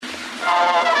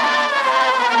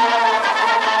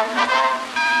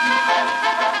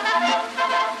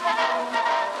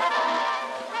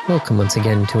Welcome once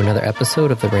again to another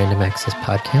episode of the Random Access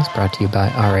Podcast, brought to you by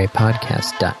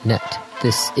rapodcast.net.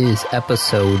 This is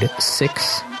episode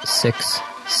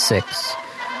 666,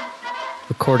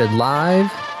 recorded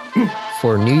live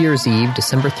for New Year's Eve,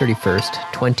 December 31st,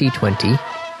 2020.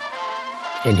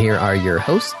 And here are your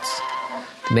hosts,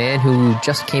 the man who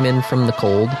just came in from the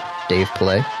cold, Dave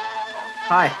Pillay.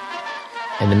 Hi.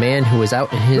 And the man who was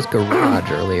out in his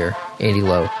garage earlier, Andy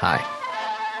Lowe. Hi.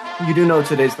 You do know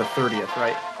today's the 30th,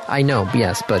 right? I know,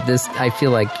 yes, but this, I feel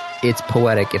like it's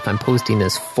poetic if I'm posting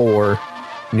this for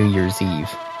New Year's Eve.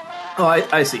 Oh,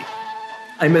 I see.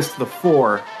 I missed the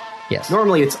 4. Yes.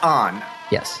 Normally it's on.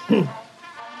 Yes.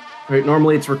 Right,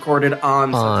 normally it's recorded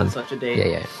on such and such a date.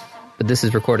 Yeah. But this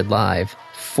is recorded live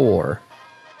for...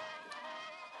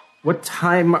 What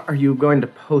time are you going to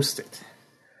post it?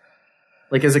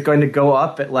 Like, is it going to go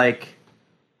up at,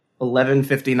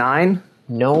 11:59?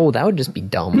 No, that would just be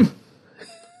dumb.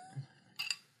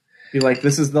 Be like,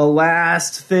 this is the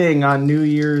last thing on New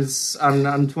Year's,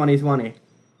 on 2020.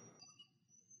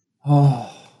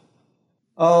 Oh,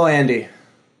 Andy.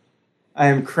 I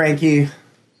am cranky.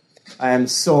 I am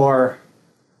sore.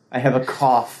 I have a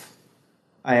cough.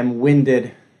 I am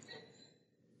winded.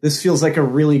 This feels like a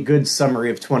really good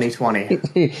summary of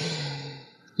 2020.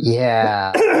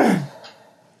 Yeah.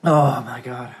 Oh, my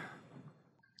God.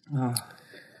 Oh.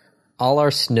 All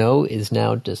our snow is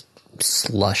now just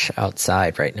slush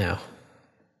outside right now.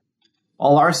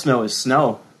 All our snow is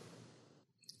snow.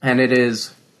 And it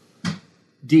is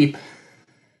deep.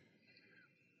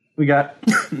 We got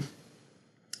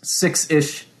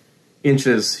 6-ish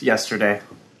inches yesterday.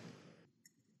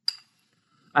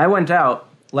 I went out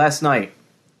last night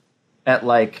at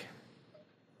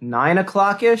 9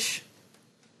 o'clock-ish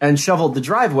and shoveled the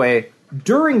driveway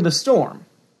during the storm.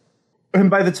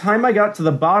 And by the time I got to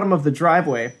the bottom of the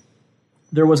driveway,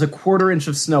 there was a 1/4 inch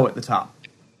of snow at the top.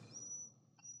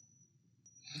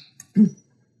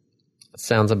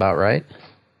 Sounds about right.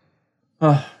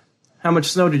 How much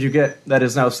snow did you get that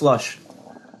is now slush?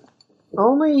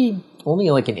 Only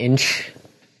like an inch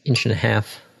and a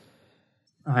half.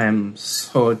 I am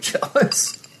so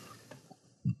jealous.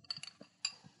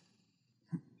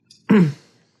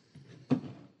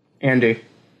 Andy,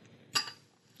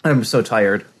 I'm so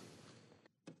tired.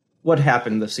 What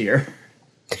happened this year?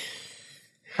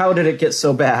 How did it get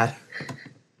so bad?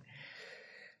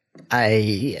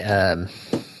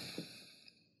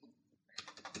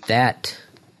 That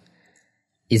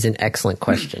is an excellent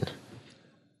question.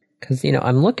 Because,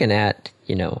 I'm looking at,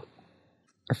 our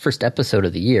first episode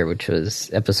of the year, which was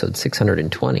episode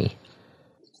 620.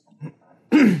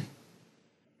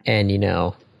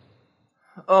 And,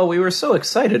 Oh, we were so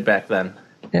excited back then.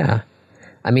 Yeah.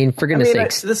 I mean, for goodness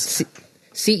sakes,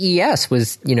 CES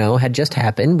was, had just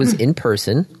happened, was in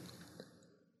person.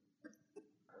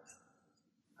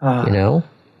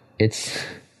 It's...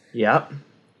 Yep.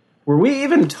 Were we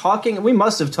even talking? We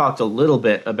must have talked a little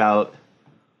bit about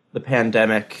the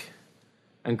pandemic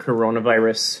and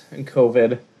coronavirus and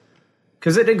COVID.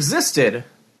 Because it existed,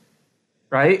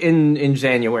 right, in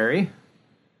January.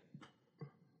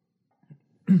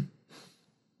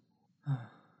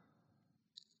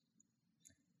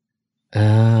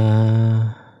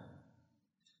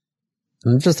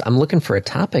 I'm looking for a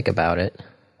topic about it.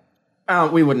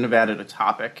 We wouldn't have added a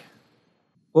topic.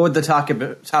 What would the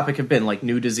topic have been? Like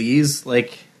new disease?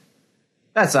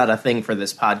 That's not a thing for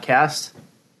this podcast.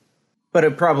 But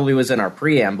it probably was in our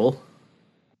preamble.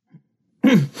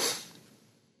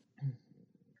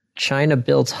 China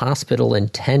builds hospital in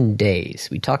 10 days.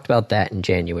 We talked about that in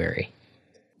January.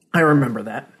 I remember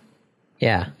that.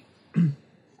 Yeah.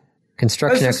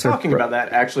 Construction I was just talking about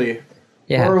that, actually.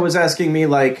 Yeah. Laura was asking me,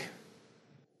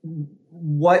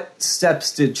 what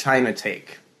steps did China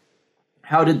take?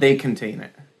 How did they contain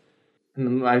it? And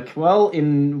I'm like, well,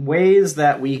 in ways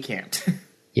that we can't.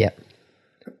 Yep.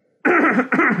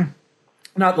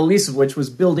 Not the least of which was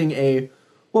building a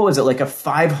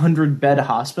 500-bed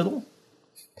hospital?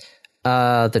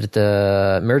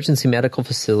 The emergency medical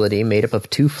facility made up of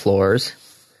 2 floors,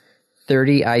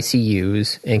 30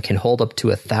 ICUs, and can hold up to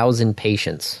 1,000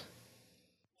 patients.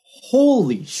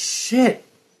 Holy shit.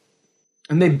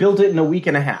 And they built it in a week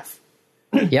and a half.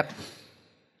 Yep.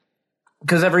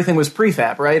 Because everything was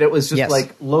prefab, right? It was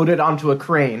just loaded onto a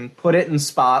crane, put it in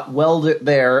spot, weld it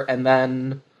there, and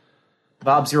then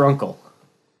Bob's your uncle.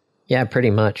 Yeah, pretty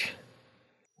much.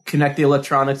 Connect the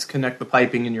electronics, connect the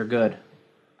piping, and you're good.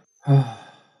 Oh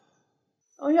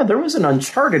yeah, there was an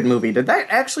Uncharted movie. Did that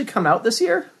actually come out this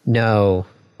year? No.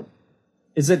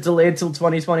 Is it delayed till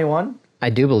 2021? I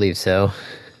do believe so.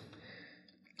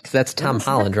 Because that's Tom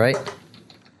Holland, right?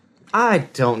 I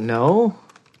don't know.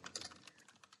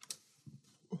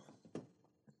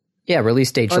 Yeah,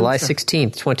 release date July Uncharted.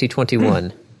 16th,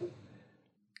 2021.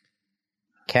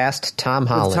 Cast Tom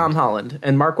Holland. With Tom Holland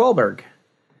and Mark Wahlberg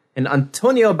and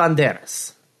Antonio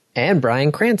Banderas. And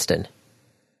Bryan Cranston.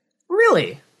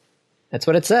 Really? That's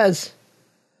what it says.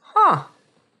 Huh.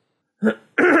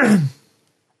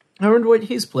 I wonder what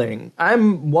he's playing.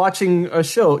 I'm watching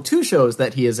two shows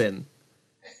that he is in.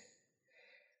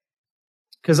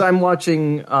 Because I'm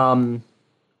watching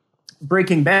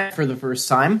Breaking Bad for the first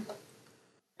time,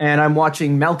 and I'm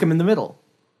watching Malcolm in the Middle.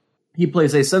 He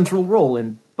plays a central role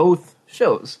in both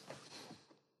shows.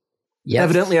 Yep.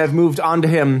 Evidently, I've moved on to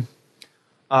him,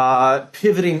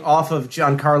 pivoting off of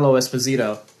Giancarlo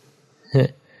Esposito,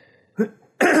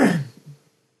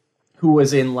 who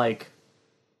was in,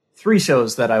 3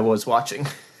 shows that I was watching.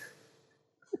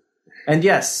 And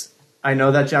yes, I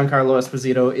know that Giancarlo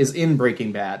Esposito is in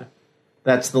Breaking Bad.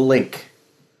 That's the link.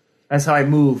 That's how I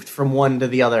moved from one to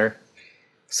the other.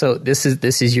 So this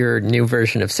is your new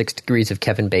version of 6 Degrees of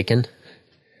Kevin Bacon?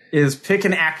 Is pick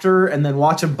an actor and then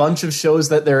watch a bunch of shows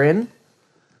that they're in,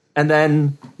 and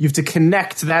then you have to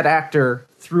connect that actor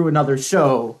through another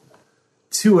show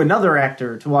to another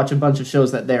actor to watch a bunch of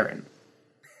shows that they're in.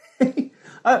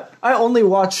 I only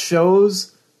watch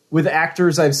shows with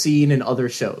actors I've seen in other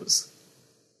shows.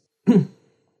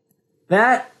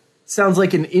 That sounds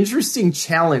like an interesting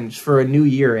challenge for a new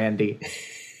year, Andy.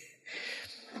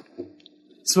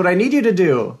 So what I need you to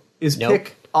do is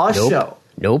pick a show.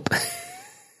 Nope.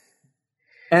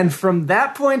 And from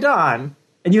that point on,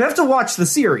 and you have to watch the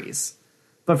series,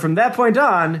 but from that point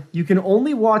on, you can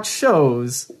only watch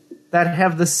shows that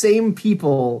have the same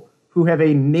people who have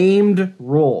a named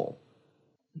role.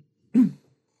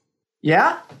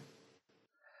 Yeah?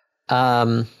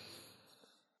 I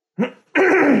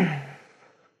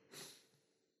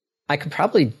could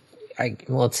probably...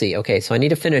 let's see. Okay, so I need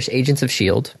to finish Agents of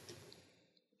S.H.I.E.L.D.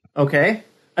 Okay.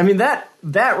 I mean, that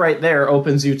right there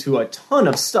opens you to a ton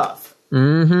of stuff.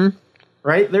 Mm-hmm.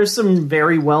 Right? There's some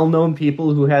very well-known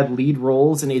people who had lead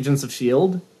roles in Agents of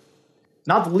S.H.I.E.L.D.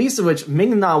 Not the least of which,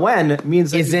 Ming-Na Wen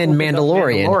means that is in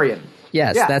Mandalorian. Mandalorian.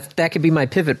 Yes, Yeah. that could be my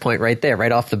pivot point right there,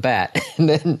 right off the bat. And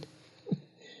then,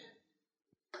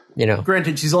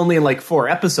 Granted, she's only in 4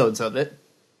 episodes of it.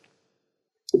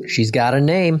 she's got a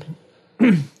name.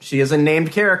 She is a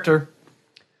named character.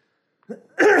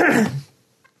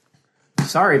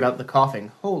 Sorry about the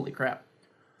coughing. Holy crap.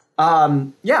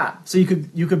 Yeah, so you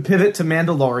could pivot to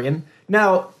Mandalorian.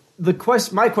 Now,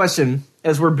 my question,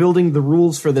 as we're building the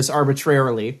rules for this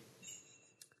arbitrarily,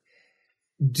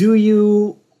 can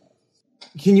you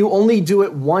only do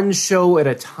it one show at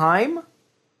a time?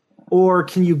 Or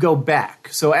can you go back?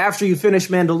 So after you finish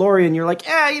Mandalorian, you're like,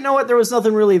 you know what, there was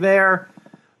nothing really there.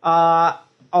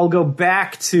 I'll go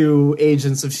back to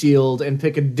Agents of S.H.I.E.L.D. and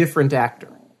pick a different actor.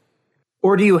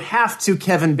 Or do you have to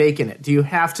Kevin Bacon it? Do you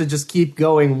have to just keep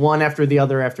going one after the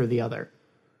other after the other?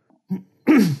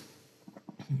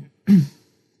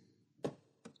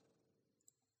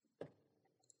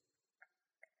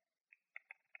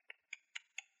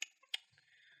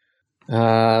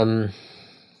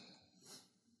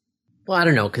 Well, I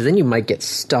don't know, because then you might get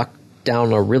stuck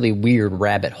down a really weird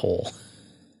rabbit hole.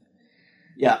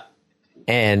 Yeah.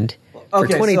 And for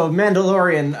Okay, so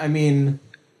Mandalorian, I mean...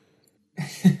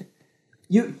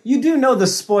 You do know the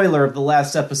spoiler of the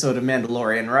last episode of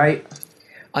Mandalorian, right?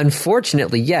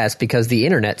 Unfortunately, yes, because the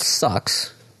internet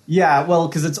sucks. Yeah, well,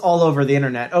 because it's all over the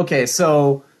internet. Okay,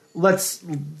 so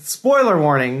spoiler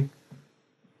warning,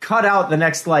 cut out the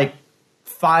next,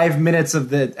 5 minutes of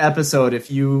the episode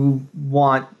if you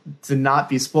want to not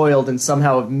be spoiled and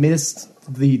somehow have missed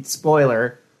the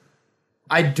spoiler.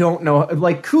 I don't know,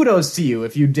 kudos to you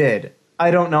if you did. I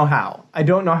don't know how. I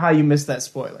don't know how you missed that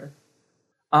spoiler.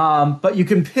 But you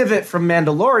can pivot from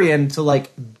Mandalorian to,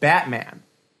 Batman.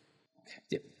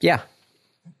 Yeah.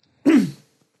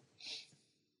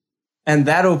 And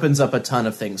that opens up a ton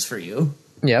of things for you.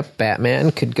 Yep,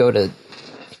 Batman could go to...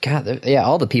 God,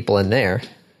 all the people in there.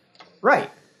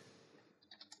 Right.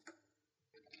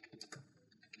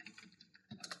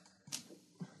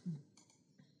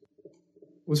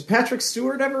 Was Patrick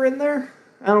Stewart ever in there?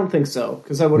 I don't think so,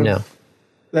 because I would have... No.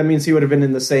 That means he would have been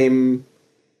in the same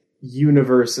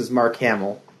universe as Mark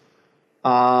Hamill.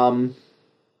 I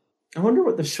wonder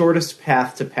what the shortest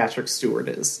path to Patrick Stewart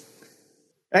is.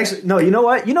 Actually, no, you know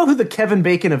what? You know who the Kevin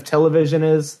Bacon of television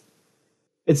is?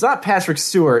 It's not Patrick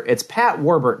Stewart, it's Pat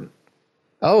Warburton.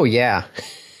 Oh, yeah.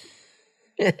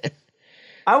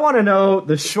 I want to know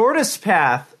the shortest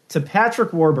path to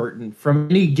Patrick Warburton from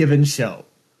any given show.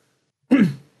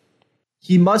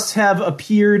 He must have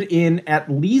appeared in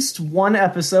at least one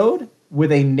episode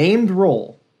with a named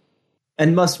role.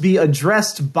 and must be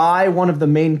addressed by one of the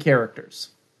main characters.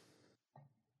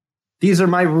 These are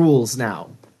my rules now.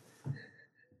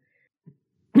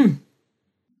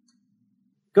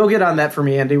 Go get on that for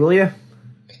me, Andy, will you?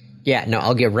 Yeah, no,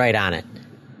 I'll get right on it.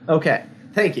 Okay,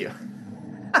 thank you.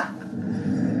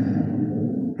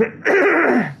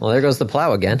 Well, there goes the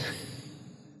plow again.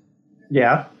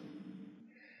 Yeah.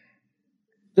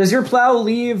 Does your plow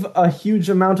leave a huge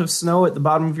amount of snow at the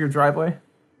bottom of your driveway?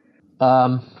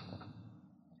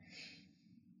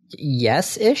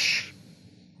 Yes-ish.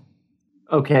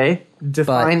 Okay,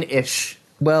 define ish.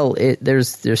 Well,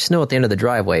 there's snow at the end of the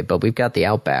driveway, but we've got the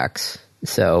outbacks,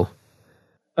 so...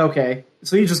 Okay,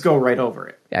 so you just go right over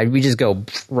it. We just go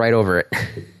right over it.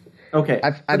 Okay.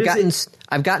 I've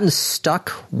gotten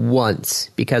stuck once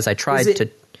because I tried to...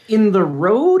 in the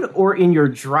road or in your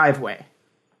driveway?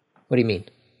 What do you mean?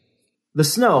 The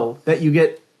snow that you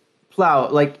get plow,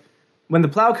 like when the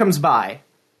plow comes by...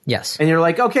 Yes. And you're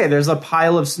like, okay, there's a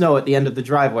pile of snow at the end of the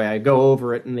driveway. I go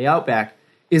over it in the outback.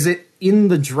 Is it in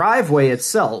the driveway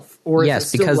itself? Or yes, is it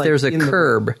still because like there's a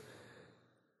curb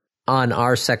on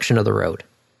our section of the road.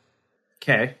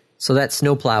 Okay. So that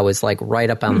snowplow is like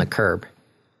right up on the curb.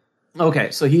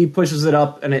 Okay, so he pushes it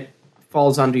up and it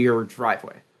falls onto your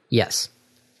driveway. Yes.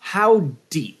 How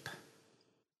deep?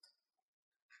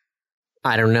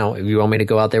 I don't know. You want me to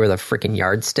go out there with a freaking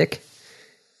yardstick?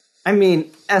 I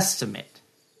mean, estimate.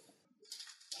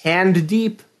 Hand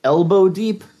deep? Elbow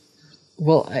deep?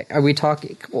 Well, are we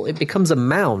talking... Well, it becomes a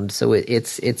mound, so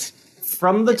it's...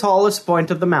 From the tallest point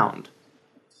of the mound.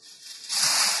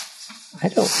 I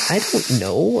don't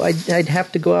know. I'd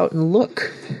have to go out and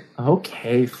look.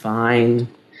 Okay, fine.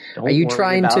 Don't Are you worry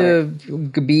trying about to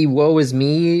it. be woe is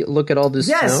me, look at all this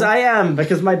Yes, snow? I am,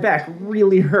 because my back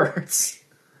really hurts.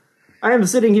 I am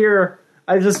sitting here,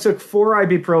 I just took 4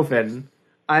 ibuprofen.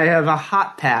 I have a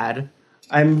hot pad.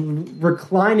 I'm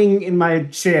reclining in my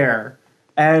chair,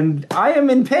 and I am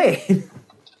in pain.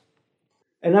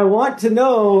 And I want to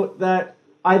know that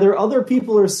either other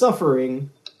people are suffering,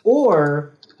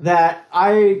 or that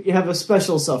I have a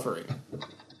special suffering.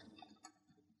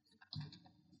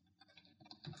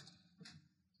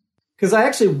 Because I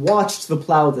actually watched the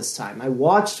plow this time. I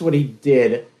watched what he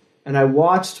did, and I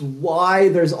watched why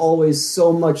there's always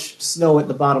so much snow at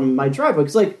the bottom of my driveway.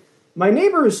 Because, like, my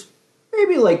neighbor's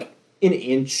maybe, like, an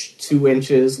inch, 2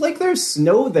 inches. Like, there's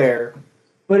snow there,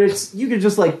 but it's you could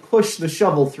just, like, push the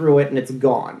shovel through it, and it's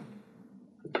gone.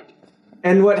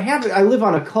 And what happened... I live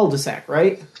on a cul-de-sac,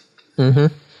 right? Mm-hmm.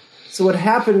 So what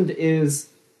happened is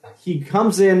he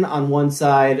comes in on one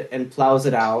side and plows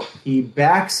it out. He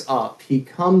backs up. He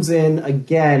comes in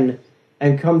again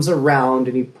and comes around,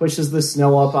 and he pushes the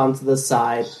snow up onto the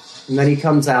side. And then he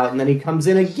comes out, and then he comes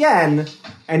in again,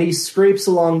 and he scrapes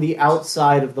along the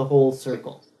outside of the whole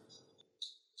circle.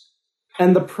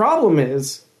 And the problem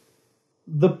is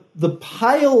the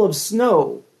pile of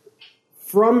snow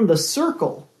from the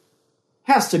circle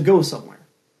has to go somewhere.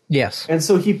 Yes. And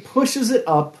so he pushes it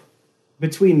up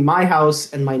between my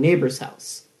house and my neighbor's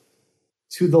house,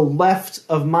 to the left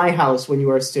of my house when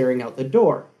you are staring out the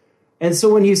door. And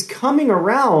so when he's coming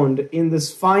around in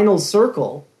this final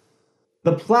circle,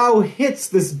 the plow hits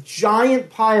this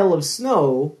giant pile of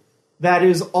snow that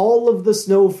is all of the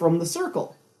snow from the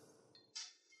circle.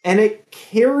 And it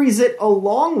carries it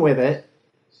along with it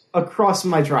across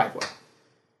my driveway.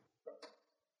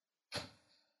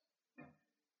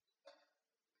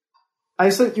 I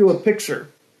sent you a picture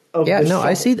of the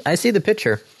shovel. I see the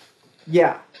picture.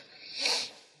 Yeah.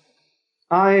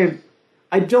 I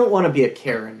don't want to be a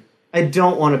Karen.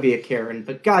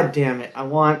 But god damn it, I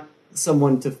want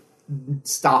someone to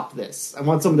stop this. I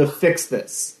want someone to fix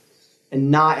this and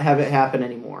not have it happen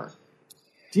anymore.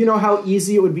 Do you know how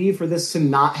easy it would be for this to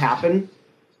not happen?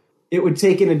 It would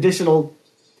take an additional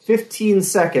 15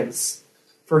 seconds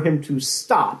for him to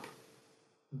stop,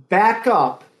 back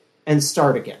up, and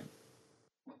start again.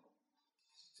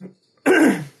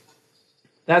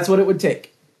 That's what it would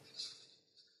take.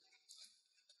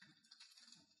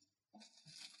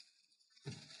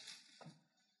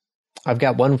 I've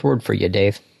got one word for you,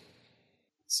 Dave.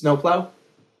 Snowplow?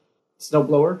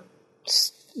 Snowblower?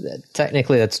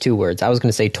 Technically, that's 2 words. I was going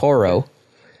to say Toro.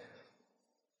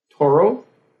 Toro?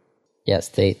 Yes,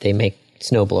 they make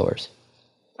snowblowers.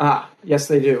 Ah, yes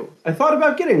they do. I thought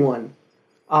about getting one.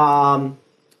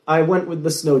 I went with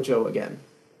the Snow Joe again.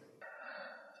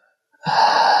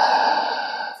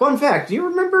 Fun fact, do you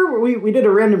remember we did a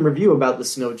random review about the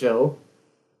Snow Joe?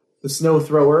 The snow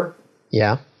thrower?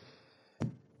 Yeah.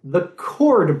 The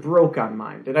cord broke on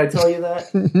mine. Did I tell you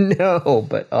that? No,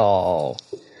 but oh.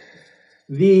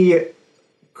 The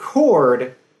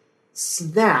cord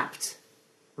snapped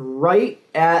right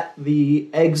at the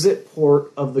exit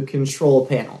port of the control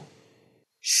panel.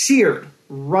 Sheared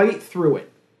right through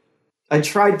it. I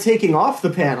tried taking off the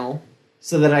panel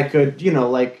so that I could,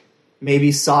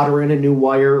 maybe solder in a new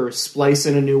wire or splice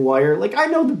in a new wire. Like, I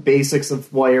know the basics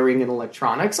of wiring and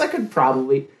electronics. I could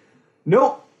probably...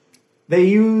 Nope. They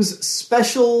use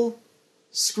special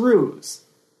screws.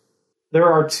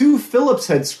 There are 2 Phillips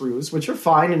head screws, which are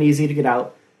fine and easy to get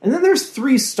out. And then there's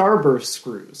 3 starburst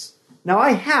screws. Now,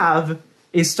 I have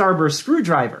a starburst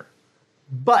screwdriver.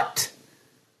 But,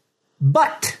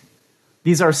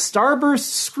 these are starburst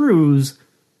screws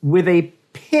with a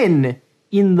pin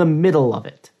in the middle of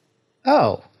it.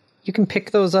 Oh, you can pick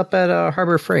those up at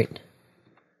Harbor Freight.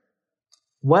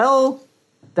 Well,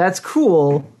 that's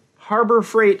cool. Harbor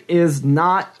Freight is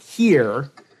not here.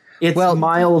 It's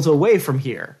miles away from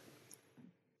here.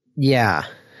 Yeah.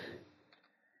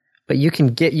 But you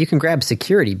can grab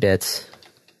security bits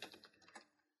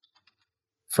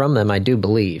from them, I do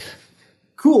believe.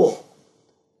 Cool.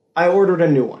 I ordered a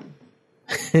new one.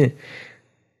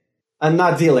 I'm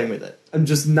not dealing with it. I'm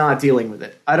just not dealing with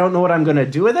it. I don't know what I'm going to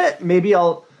do with it. Maybe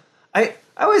I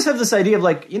always have this idea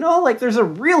of there's a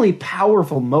really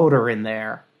powerful motor in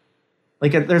there.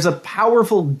 There's a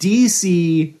powerful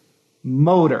DC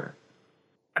motor.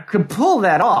 I could pull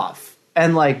that off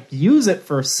and use it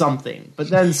for something. But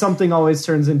then something always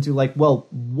turns into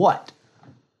what?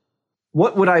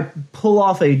 What would I pull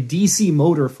off a DC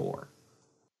motor for?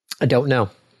 I don't know.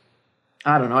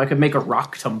 I don't know. I could make a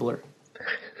rock tumbler.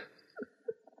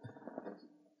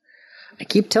 I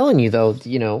keep telling you, though,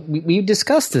 we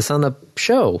discussed this on the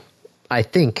show, I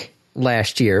think,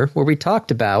 last year, where we talked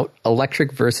about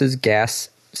electric versus gas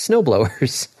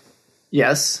snowblowers.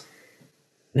 Yes.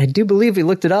 And I do believe we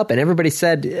looked it up, and everybody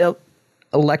said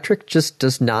electric just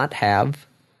does not have...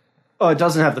 Oh, it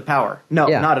doesn't have the power. No,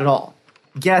 not at all.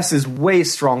 Gas is way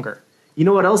stronger. You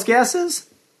know what else gas is?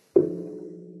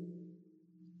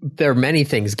 There are many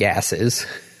things gas is.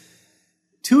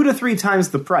 2 to 3 times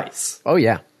the price. Oh,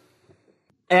 yeah.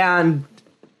 And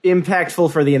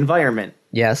impactful for the environment.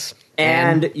 Yes.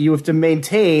 And you have to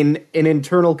maintain an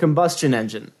internal combustion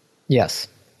engine. Yes.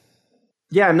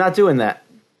 Yeah, I'm not doing that.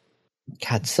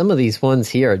 God, some of these ones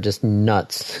here are just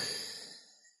nuts.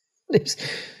 There's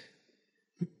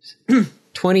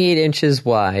 28 inches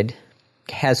wide,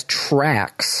 has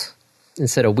tracks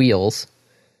instead of wheels,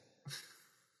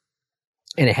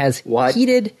 and it has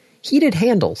heated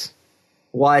handles.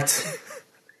 What?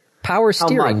 Power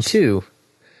steering, too.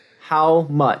 How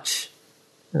much?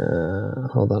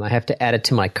 Hold on, I have to add it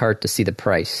to my cart to see the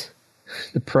price.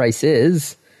 The price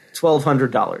is...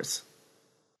 $1,200.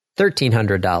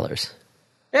 $1,300.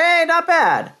 Hey, not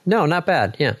bad. No, not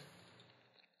bad, yeah.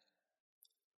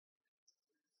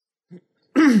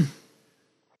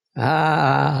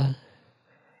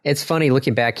 It's funny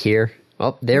looking back here.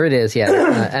 Oh, there it is, yeah.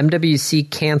 MWC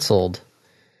canceled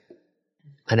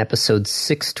on episode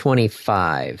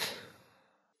 625.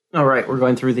 All right, we're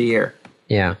going through the year.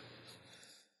 Yeah.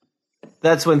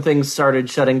 That's when things started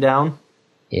shutting down?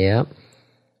 Yep.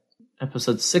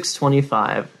 Episode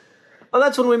 625. Oh,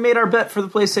 that's when we made our bet for the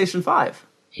PlayStation 5.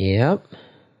 Yep.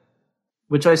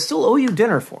 Which I still owe you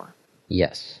dinner for.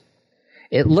 Yes.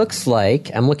 It looks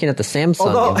like, I'm looking at the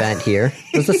Samsung event here.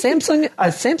 Was the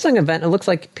Samsung event, it looks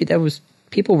like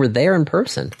people were there in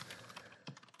person.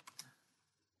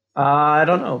 I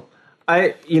don't know.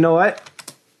 You know what?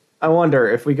 I wonder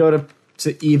if we go to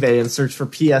eBay and search for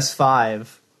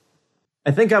PS5.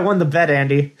 I think I won the bet,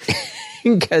 Andy.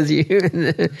 Because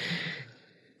the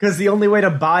only way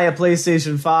to buy a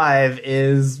PlayStation 5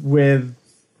 is with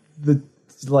the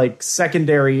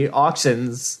secondary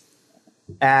auctions,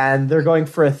 and they're going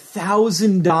for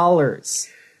 $1,000.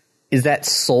 Is that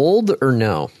sold or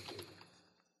no?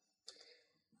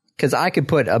 Because I could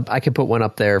put one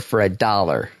up there for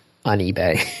 $1 on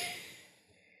eBay.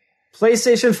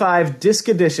 PlayStation 5 Disc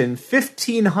Edition,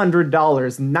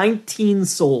 $1,500, 19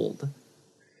 sold.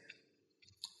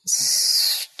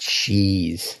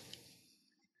 Jeez.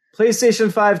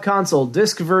 PlayStation 5 console,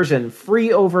 disc version,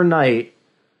 free overnight,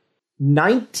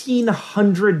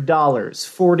 $1,900,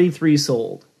 43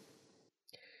 sold.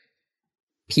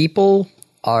 People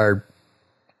are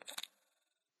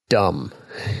dumb.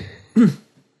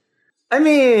 I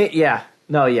mean, yeah.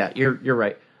 No, yeah, you're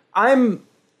right.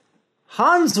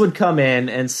 Hans would come in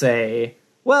and say,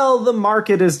 well, the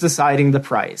market is deciding the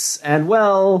price. And,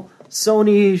 well,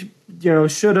 Sony,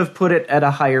 should have put it at a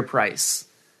higher price.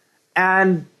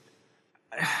 And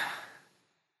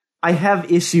I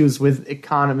have issues with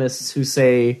economists who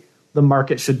say the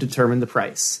market should determine the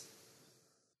price.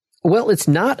 Well, it's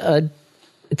not a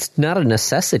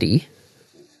necessity.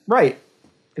 Right.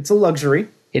 It's a luxury.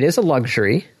 It is a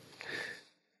luxury.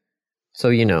 So,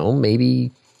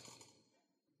 maybe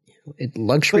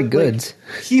luxury But, goods.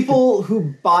 People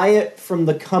who buy it from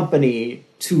the company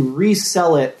to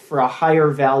resell it for a higher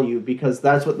value because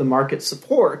that's what the market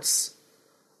supports,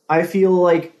 I feel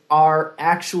like are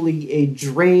actually a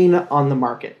drain on the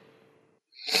market.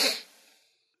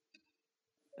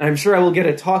 I'm sure I will get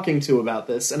a talking to about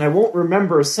this, and I won't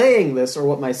remember saying this or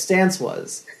what my stance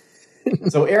was.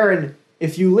 So, Aaron,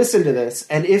 if you listen to this,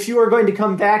 and if you are going to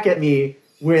come back at me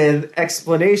with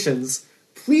explanations,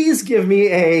 please give me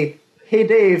a, hey,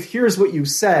 Dave, here's what you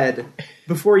said,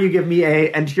 before you give me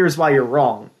a, and here's why you're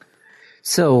wrong.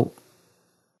 So,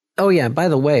 oh yeah, by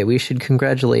the way, we should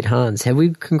congratulate Hans. Have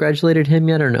we congratulated him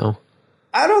yet or no?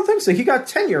 I don't think so. He got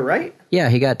tenure, right? Yeah,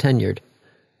 he got tenured.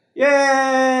 Yay!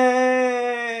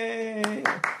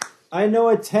 I know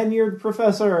a tenured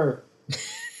professor.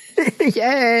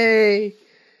 Yay!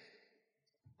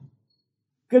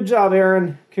 Good job,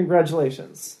 Aaron.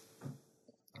 Congratulations.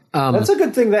 That's a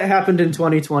good thing that happened in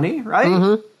 2020, right?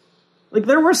 Mm-hmm. Like,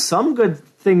 there were some good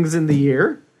things in the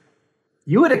year.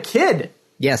 You had a kid.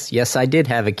 Yes, I did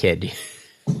have a kid.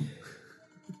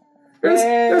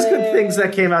 There's good things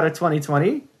that came out of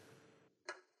 2020.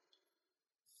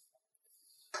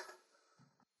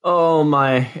 Oh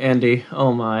my, Andy.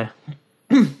 Oh my.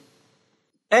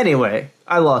 Anyway,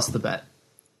 I lost the bet.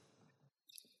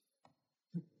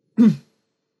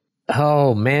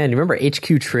 Oh man, you remember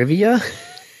HQ Trivia?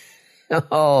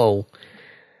 Oh.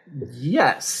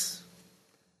 Yes.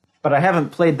 But I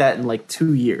haven't played that in like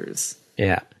 2 years.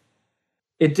 Yeah.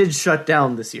 It did shut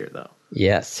down this year, though.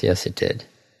 Yes, it did.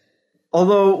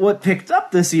 Although what picked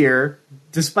up this year,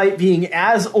 despite being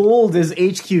as old as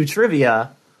HQ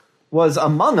Trivia, was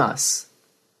Among Us.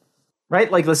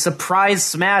 Right? Like the surprise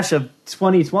smash of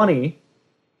 2020.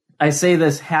 I say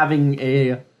this having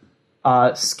a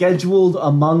scheduled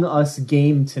Among Us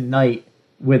game tonight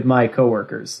with my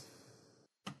coworkers.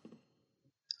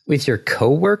 With your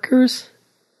coworkers?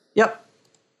 Yep.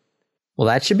 Well,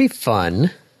 that should be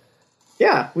fun.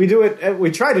 Yeah, we do it.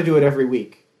 We try to do it every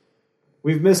week.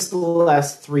 We've missed the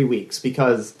last 3 weeks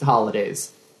because the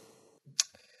holidays.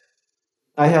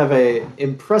 I have a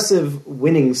impressive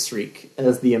winning streak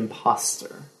as the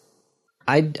imposter.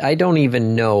 I don't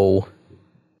even know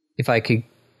if I could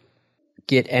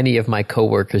get any of my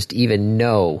coworkers to even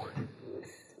know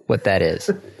what that is.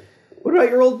 What about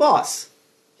your old boss?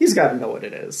 He's got to know what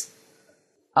it is.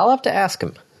 I'll have to ask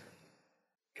him.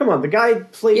 Come on, the guy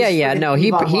plays... Yeah, no,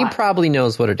 he probably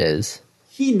knows what it is.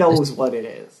 He knows what it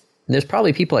is. There's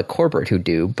probably people at corporate who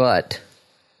do, but...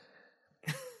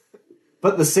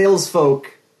 But the sales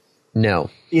folk... No.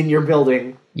 In your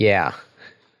building... Yeah.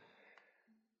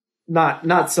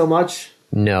 Not so much?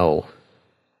 No.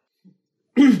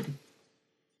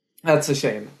 That's a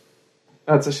shame.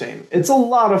 That's a shame. It's a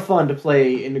lot of fun to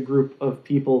play in a group of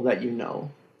people that you know.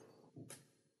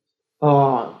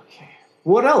 Oh, okay.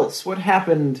 What else? What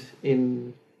happened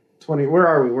in 20... Where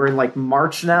are we? We're in, like,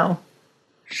 March now?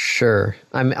 Sure.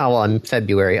 I'm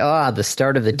February. The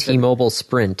start of the T-Mobile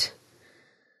Sprint.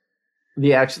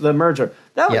 The merger.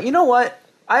 Yep. You know what?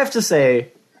 I have to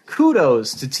say,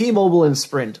 kudos to T-Mobile and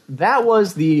Sprint. That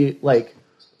was the, like,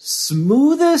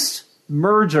 smoothest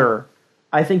merger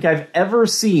I think I've ever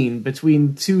seen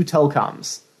between two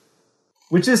telecoms.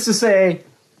 Which is to say,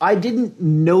 I didn't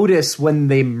notice when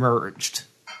they merged.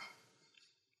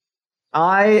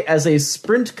 I, as a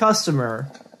Sprint customer,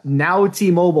 now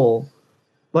T-Mobile,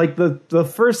 like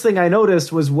the first thing I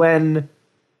noticed was when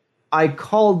I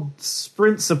called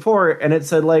Sprint support and it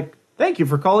said, like, thank you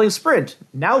for calling Sprint,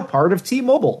 now part of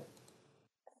T-Mobile.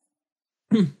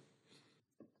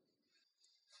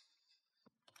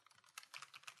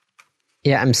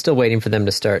 Yeah, I'm still waiting for them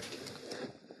to start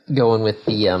going with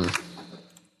the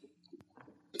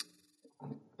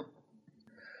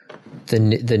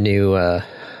new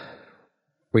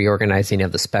reorganizing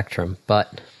of the spectrum,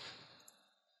 but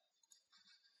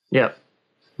Yep.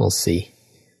 We'll see.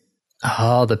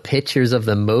 Oh, the pictures of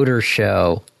the motor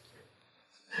show.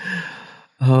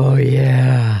 Oh,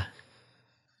 yeah.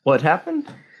 What happened?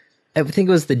 I think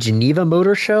it was the Geneva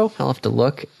Motor Show. I'll have to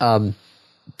look.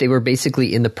 They were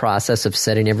basically in the process of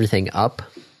setting everything up.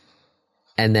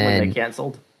 And then... When they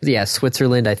canceled? Yeah,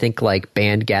 Switzerland, I think, like,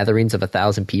 banned gatherings of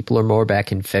 1,000 people or more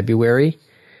back in February.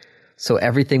 So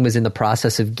everything was in the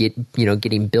process of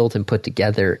getting built and put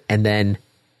together. And then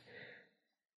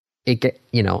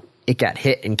it got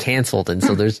hit and canceled. And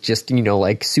so there's just,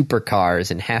 like,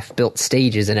 supercars and half-built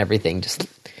stages and everything just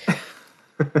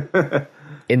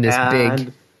in this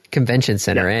big convention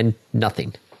center and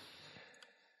nothing.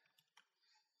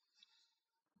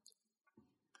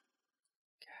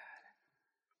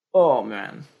 Oh,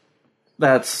 man.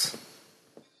 That's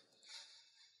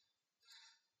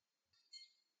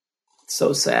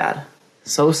so sad.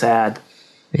 So sad.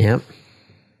 Yep.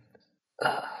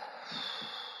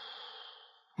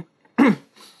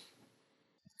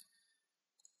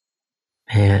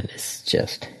 Man, it's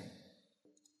just...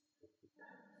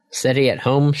 SETI at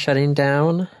home shutting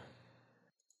down.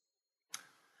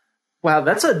 Wow,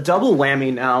 that's a double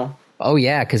whammy now. Oh,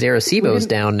 yeah, because Arecibo's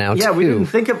down now, too. Yeah, we didn't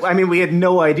think of... I mean, we had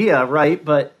no idea, right?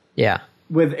 But yeah,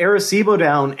 with Arecibo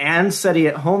down and SETI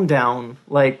at home down,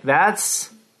 like, that's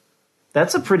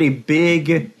a pretty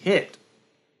big hit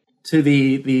to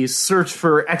the search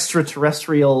for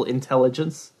extraterrestrial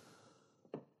intelligence.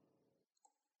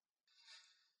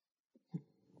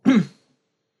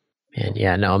 Man,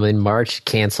 yeah, no, I'm in March,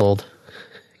 canceled.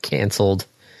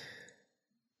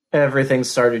 Everything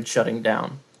started shutting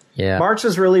down. Yeah. March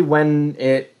is really when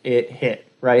it hit,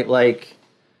 right? Like,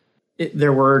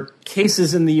 there were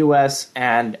cases in the U.S.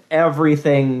 and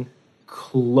everything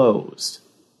closed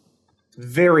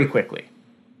very quickly.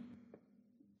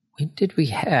 When did we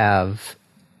have...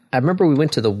 I remember we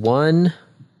went to the one...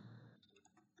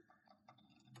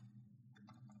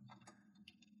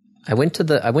 I went to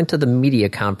the media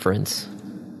conference.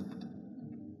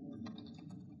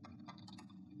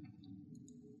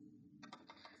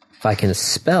 If I can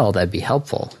spell, that'd be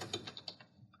helpful.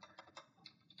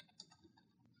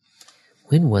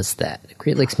 When was that?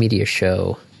 Great Lakes Media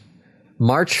Show.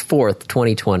 March 4th,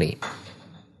 2020.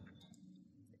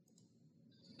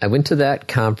 I went to that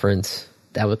conference.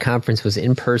 That conference was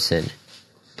in person,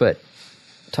 but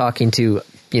talking to,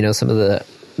 some of the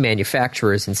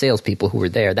manufacturers and salespeople who were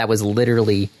there, that was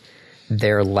literally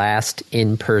their last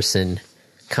in-person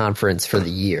conference for the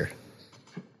year.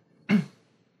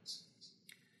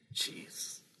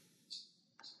 Jeez.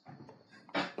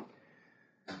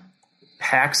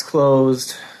 PAX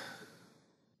closed.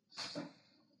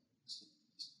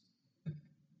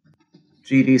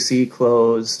 GDC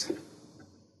closed.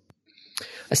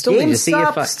 I still need to see if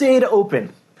GameStop stayed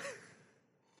open.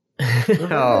 I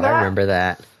remember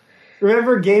that.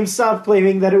 Remember GameStop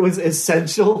claiming that it was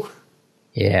essential?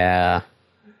 Yeah.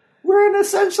 We're an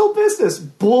essential business.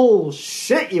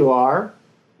 Bullshit, you are.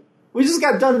 We just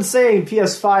got done saying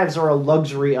PS5s are a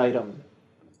luxury item.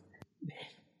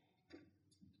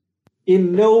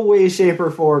 In no way, shape,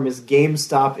 or form is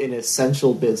GameStop an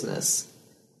essential business.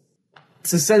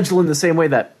 It's essential in the same way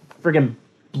that friggin'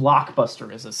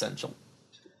 Blockbuster is essential.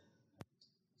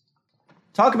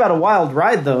 Talk about a wild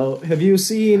ride, though. Have you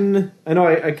seen... I know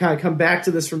I kind of come back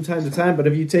to this from time to time, but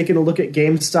have you taken a look at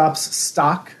GameStop's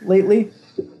stock lately?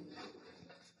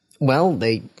 Well,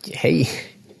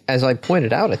 as I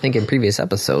pointed out, I think in previous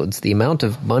episodes, the amount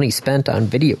of money spent on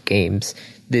video games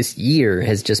this year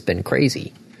has just been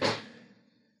crazy.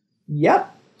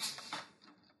 Yep.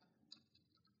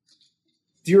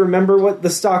 Do you remember what the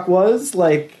stock was,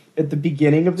 like, at the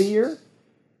beginning of the year?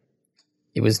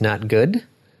 It was not good?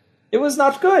 It was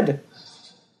not good.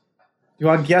 You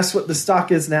want to guess what the stock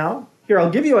is now? Here, I'll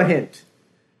give you a hint.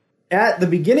 At the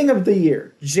beginning of the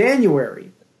year,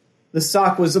 January, the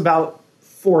stock was about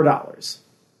 $4.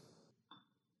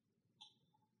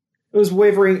 It was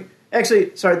wavering.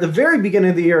 Actually, sorry, at the very beginning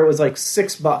of the year, it was like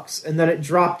 $6, and then it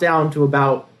dropped down to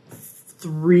about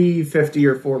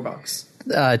 $3.50 or $4.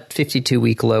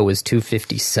 52-week low was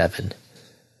 $2.57.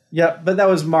 Yeah, but that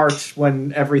was March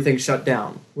when everything shut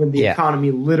down, when the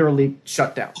economy literally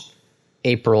shut down.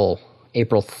 April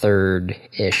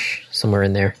 3rd-ish, somewhere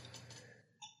in there.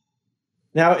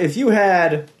 Now, if you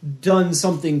had done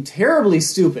something terribly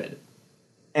stupid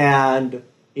and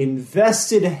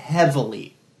invested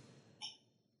heavily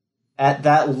at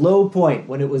that low point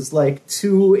when it was like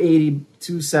 280,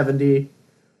 270,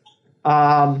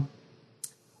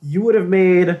 you would have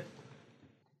made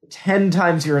 10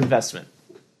 times your investment.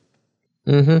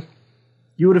 Mm-hmm.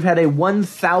 You would have had a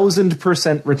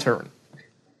 1,000% return.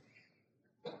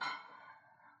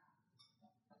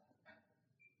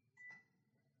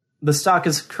 The stock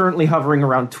is currently hovering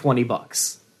around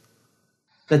 $20.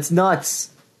 That's nuts.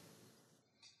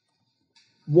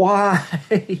 Why?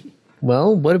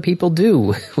 Well, what do people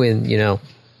do when,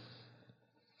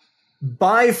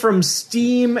 Buy from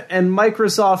Steam and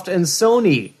Microsoft and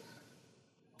Sony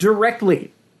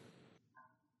directly.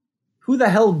 Who the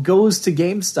hell goes to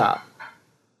GameStop?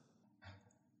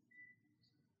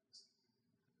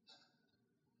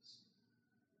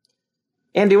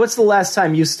 Andy, what's the last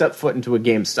time you stepped foot into a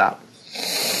GameStop?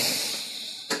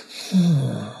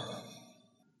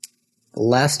 The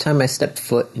last time I stepped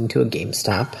foot into a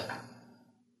GameStop,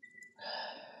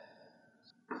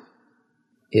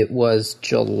 it was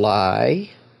July.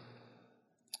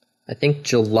 I think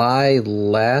July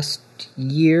last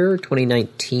year,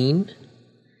 2019.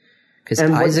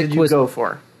 And what did you go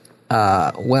for?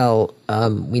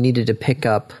 We needed to pick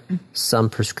up some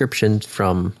prescriptions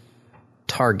from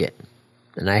Target,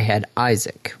 and I had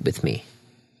Isaac with me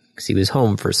because he was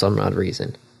home for some odd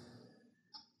reason.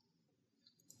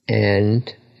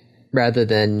 And rather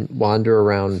than wander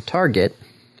around Target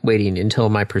waiting until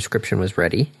my prescription was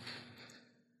ready,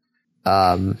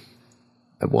 I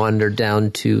wandered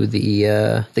down to the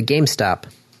GameStop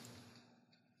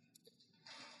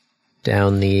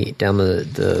down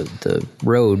the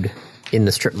road in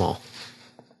the strip mall.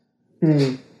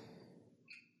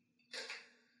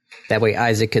 That way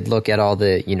Isaac could look at all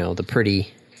the the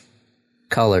pretty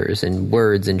colors and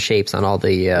words and shapes on all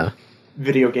the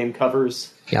video game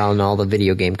covers. Yeah, on all the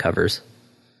video game covers.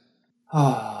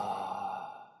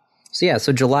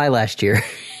 So July last year,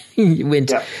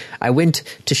 I went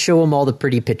to show him all the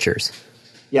pretty pictures.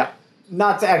 Yeah,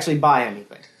 not to actually buy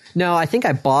anything. No, I think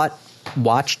I bought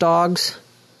Watch Dogs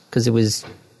because it was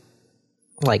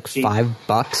like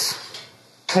 $5.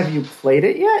 Have you played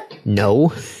it yet?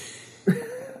 No.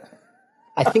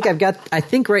 I think at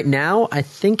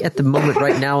the moment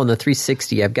right now on the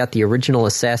 360, I've got the original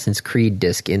Assassin's Creed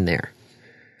disc in there.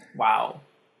 Wow.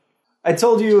 I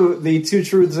told you the Two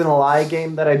Truths and a Lie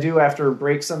game that I do after a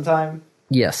break sometime.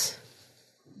 Yes.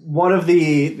 One of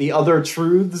the other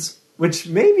truths, which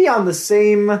may be on the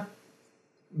same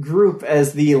group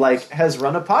as the has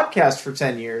run a podcast for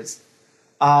 10 years,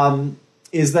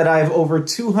 is that I have over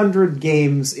 200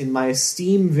 games in my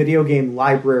Steam video game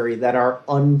library that are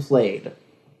unplayed.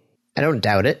 I don't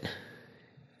doubt it.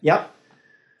 Yep.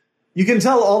 You can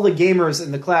tell all the gamers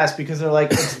in the class because they're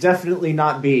like, it's definitely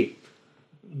not B.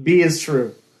 B is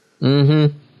true.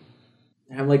 Mm-hmm.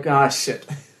 And I'm like, shit.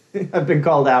 I've been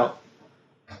called out.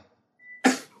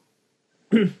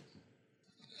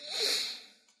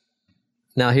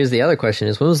 Now, here's the other question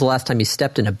is, when was the last time you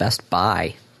stepped in a Best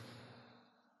Buy?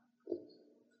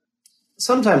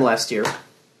 Sometime last year.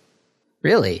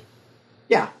 Really?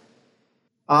 Yeah.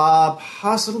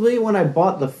 Possibly when I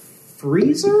bought the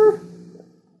freezer?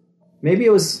 Maybe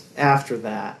it was after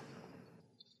that.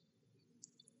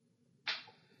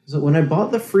 Was it when I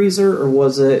bought the freezer, or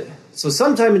was it... So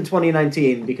sometime in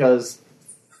 2019, because...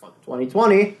 fuck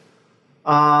 2020.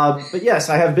 But yes,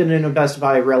 I have been in a Best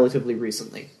Buy relatively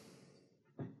recently.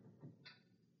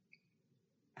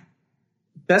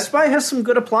 Best Buy has some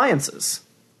good appliances.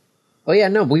 Oh yeah,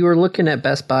 no, we were looking at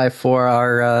Best Buy for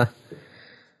our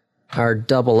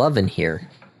double oven here.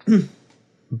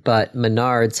 But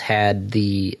Menards had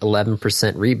the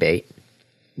 11% rebate.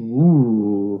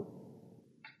 Ooh.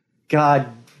 God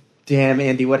damn,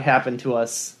 Andy, what happened to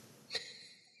us?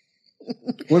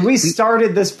 When we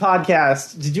started this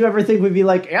podcast, did you ever think we'd be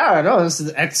like, yeah, no, this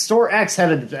is Store X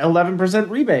had an 11%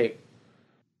 rebate?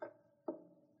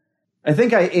 I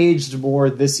think I aged more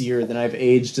this year than I've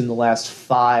aged in the last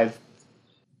 5.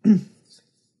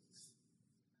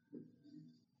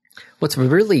 What's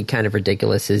really kind of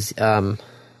ridiculous is,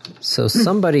 so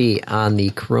somebody on the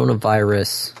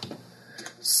coronavirus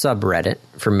subreddit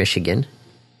for Michigan,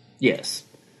 Yes.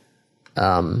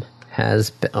 has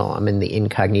been, I'm in the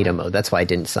incognito mode. That's why I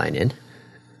didn't sign in.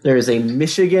 There is a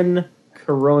Michigan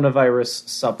coronavirus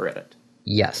subreddit.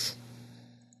 Yes.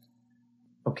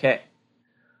 Okay.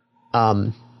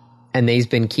 And they've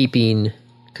been keeping,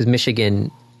 because Michigan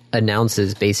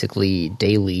announces basically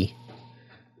daily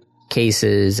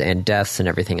cases and deaths and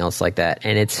everything else like that.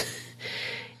 And it's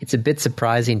a bit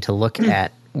surprising to look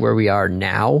at where we are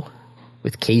now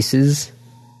with cases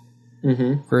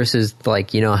versus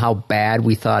how bad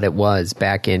we thought it was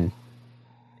back in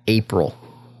April.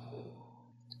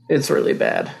 It's really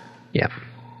bad. Yeah.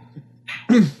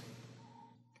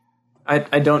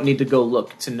 I don't need to go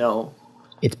look to know.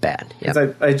 It's bad.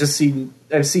 Yeah. I've seen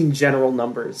general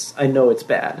numbers. I know it's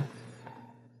bad.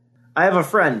 I have a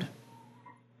friend,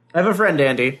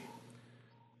 Andy.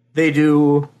 They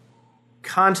do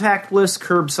contactless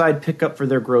curbside pickup for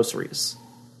their groceries.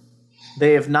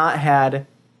 They have not had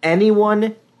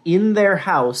anyone in their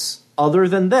house other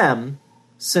than them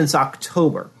since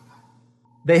October.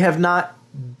 They have not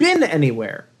been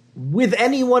anywhere with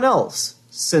anyone else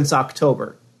since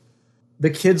October.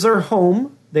 The kids are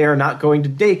home. They are not going to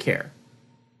daycare.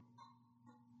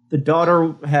 The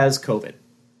daughter has COVID.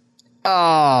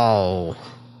 Oh.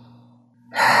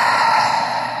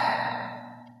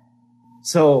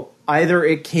 So either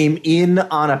it came in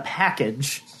on a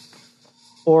package,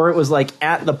 or it was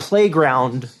at the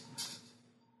playground,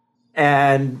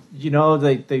 and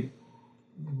they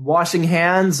washing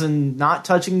hands and not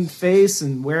touching face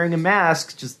and wearing a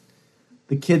mask. Just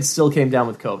the kids still came down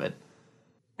with COVID.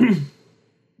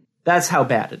 That's how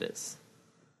bad it is.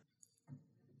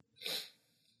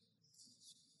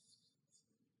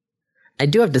 I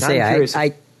do have to say, I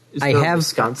have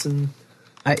Wisconsin.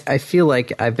 I feel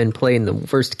like I've been playing the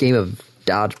worst game of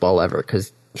dodgeball ever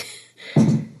because,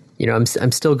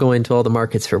 I'm still going to all the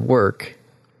markets for work,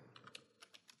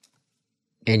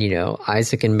 and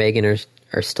Isaac and Megan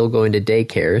are still going to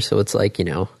daycare, so it's like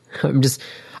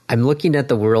I'm looking at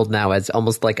the world now as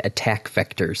almost like attack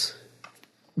vectors.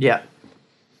 Yeah,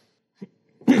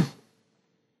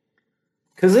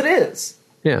 because it is.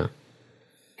 Yeah,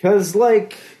 because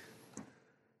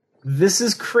this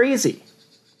is crazy.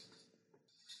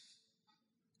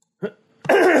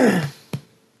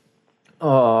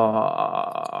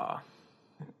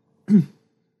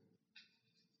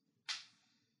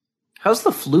 How's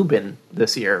the flu been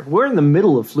this year? We're in the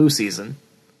middle of flu season.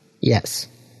 Yes.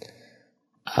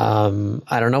 I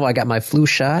don't know. I got my flu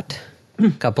shot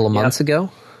a couple of months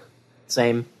ago.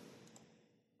 Same.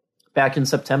 Back in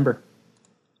September.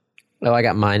 Oh, I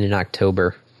got mine in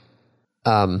October.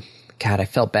 God, I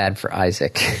felt bad for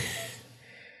Isaac.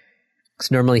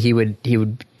 Because normally he would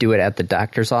do it at the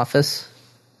doctor's office.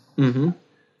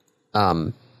 Mm-hmm.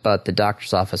 But the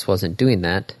doctor's office wasn't doing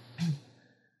that.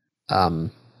 So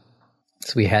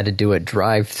we had to do a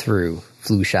drive-through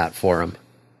flu shot for him.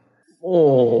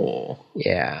 Oh.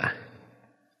 Yeah.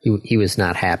 He was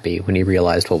not happy when he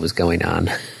realized what was going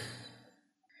on.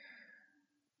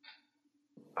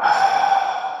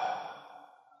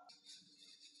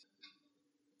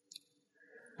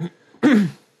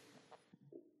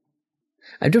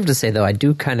 I do have to say, though, I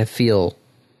do feel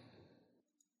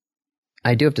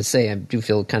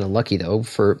kind of lucky, though,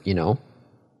 for,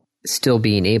 still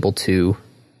being able to,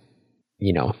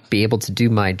 be able to do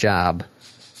my job.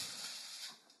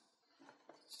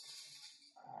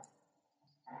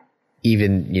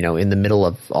 Even, in the middle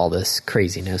of all this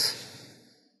craziness.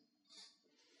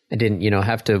 I didn't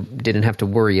have to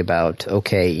worry about,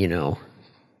 okay,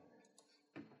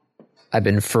 I've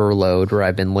been furloughed or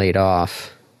I've been laid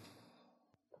off.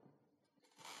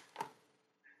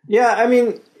 Yeah, I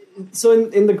mean, so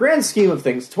in the grand scheme of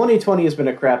things, 2020 has been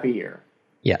a crappy year.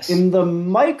 Yes. In the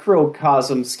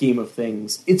microcosm scheme of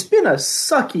things, it's been a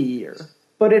sucky year,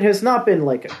 but it has not been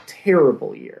a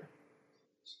terrible year.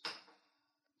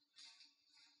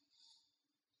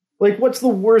 What's the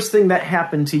worst thing that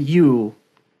happened to you,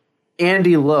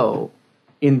 Andy Lowe,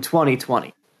 in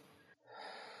 2020?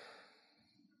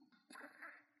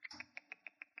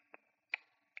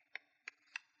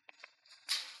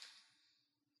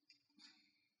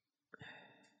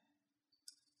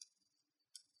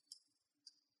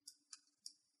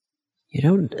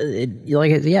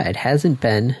 It hasn't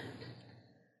been.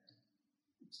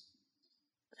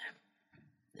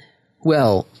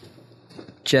 Well,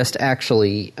 just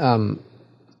actually, on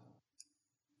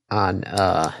right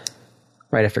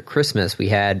after Christmas, we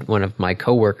had one of my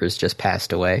coworkers just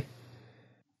passed away.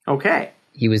 Okay.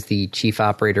 He was the chief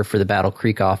operator for the Battle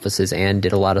Creek offices and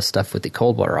did a lot of stuff with the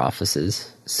Coldwater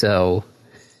offices. So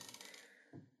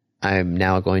I'm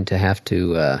now going to have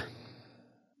to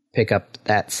pick up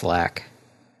that slack.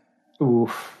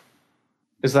 Oof.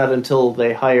 Is that until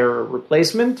they hire a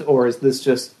replacement, or is this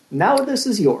just, now this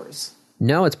is yours?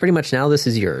 No, it's pretty much now this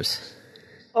is yours.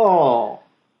 Oh.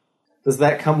 Does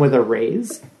that come with a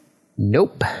raise?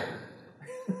 Nope.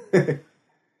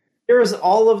 Here's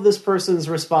all of this person's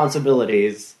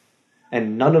responsibilities,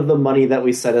 and none of the money that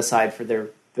we set aside for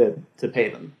to pay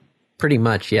them. Pretty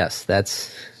much, yes.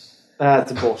 That's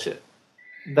bullshit.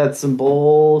 That's some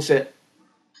bullshit.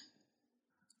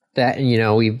 That,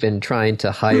 we've been trying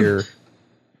to hire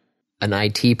an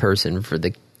IT person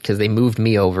because they moved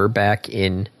me over back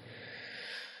in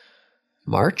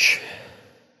March.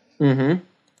 Mm-hmm.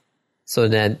 So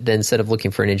then instead of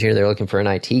looking for an engineer, they're looking for an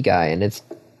IT guy, and it's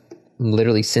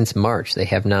literally since March they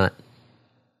have not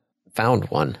found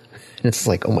one. And it's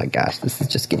like, oh my gosh, this is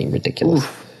just getting ridiculous.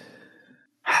 Oof.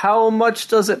 How much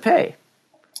does it pay?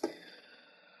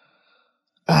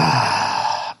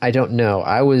 I don't know.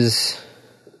 I was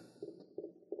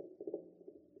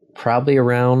probably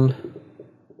around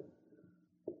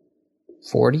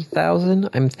 40,000,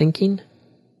 I'm thinking.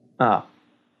 Oh,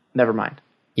 never mind.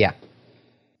 Yeah.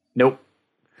 Nope.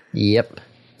 Yep.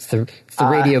 It's the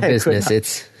radio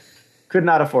business. Could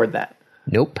not afford that.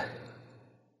 Nope.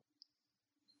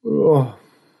 Oh.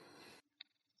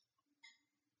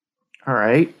 All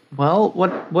right. Well,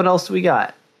 what else do we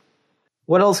got?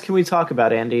 What else can we talk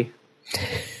about, Andy?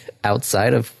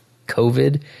 Outside of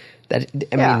COVID,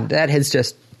 mean, that has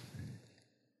just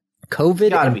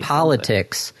COVID and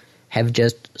politics have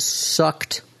just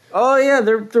sucked. Oh yeah,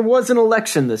 there was an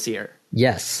election this year.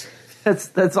 Yes.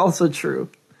 That's also true.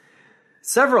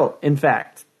 Several, in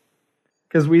fact,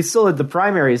 because we still had the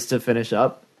primaries to finish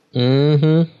up.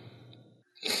 Mm-hmm.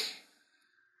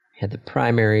 Had the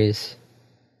primaries.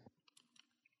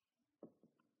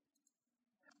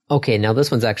 Okay, now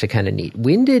this one's actually kind of neat.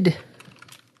 When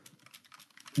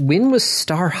was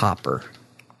Starhopper?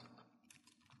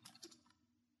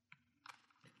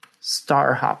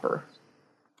 Starhopper.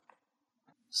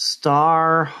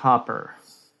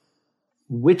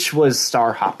 Which was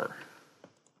Starhopper?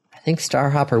 I think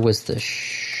Starhopper was the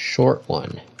short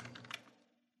one.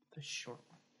 The short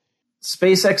one.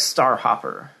 SpaceX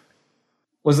Starhopper.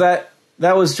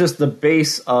 That was just the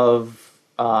base of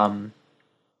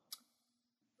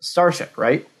Starship,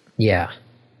 right? Yeah.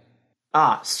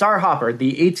 Starhopper,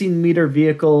 the 18-meter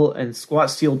vehicle and squat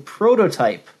steel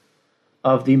prototype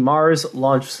of the Mars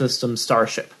Launch System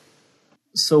Starship.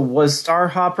 So was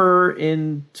Starhopper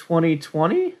in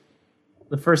 2020?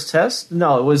 The first test?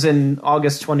 No, it was in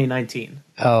August 2019.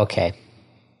 Oh, okay.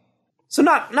 So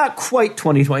not quite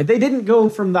 2020. They didn't go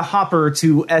from the Hopper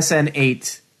to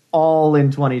SN8 all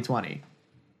in 2020.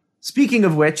 Speaking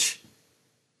of which,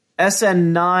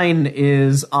 SN9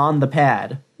 is on the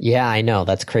pad. Yeah, I know.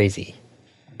 That's crazy.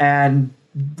 And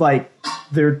like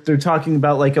they're talking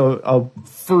about like a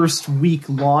first week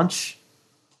launch.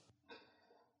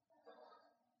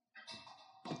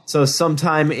 So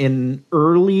sometime in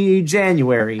early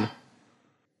January,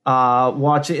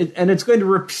 watch it, and it's going to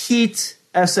repeat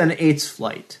SN8's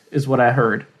flight, is what I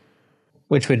heard.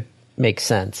 Which would make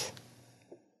sense.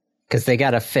 Because they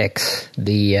got to fix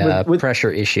the with pressure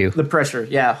issue. The pressure,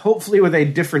 yeah. Hopefully with a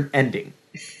different ending.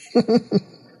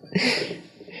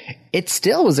 It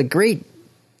still was a great,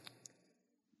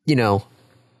 It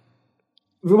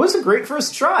was a great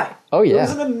first try. Oh, yeah. It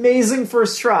was an amazing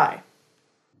first try.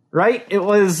 Right? It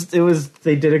was,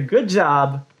 they did a good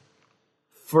job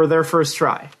for their first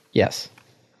try. Yes.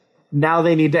 Now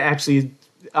they need to actually,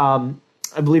 I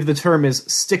believe the term is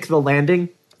stick the landing.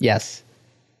 Yes.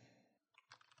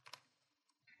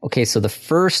 Okay, so the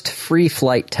first free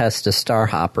flight test of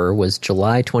Starhopper was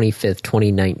July 25th,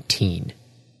 2019.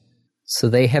 So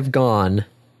they have gone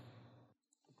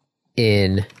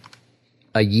in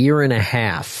a year and a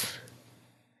half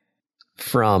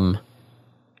from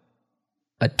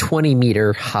a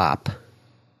 20-meter hop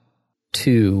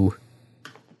to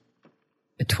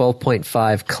a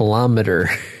 12.5 kilometer,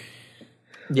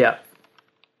 Yeah.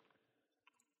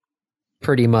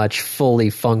 pretty much fully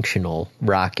functional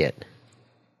rocket.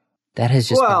 That has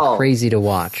just been crazy to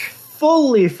watch.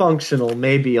 Fully functional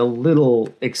may be a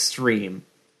little extreme.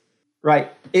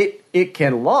 Right. It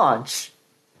can launch,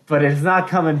 but it's not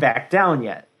coming back down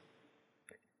yet.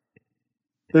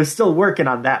 They're still working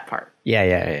on that part. Yeah.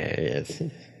 It's,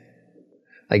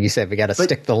 like you said, we got to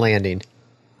stick the landing.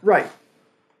 Right.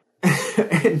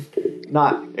 And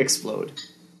not explode.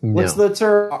 No. What's the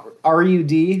term?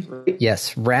 RUD? Right?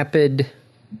 Yes, rapid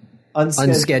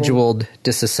unscheduled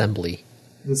disassembly.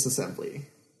 Disassembly.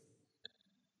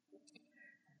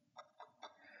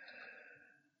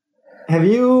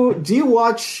 Do you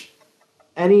watch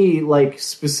any like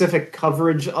specific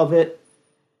coverage of it?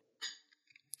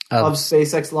 Of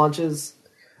SpaceX launches?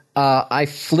 I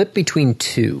flip between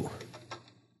two.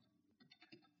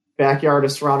 Backyard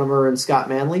Astronomer and Scott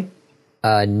Manley?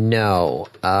 No.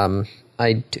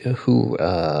 I do,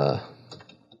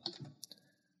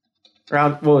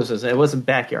 what was this? It wasn't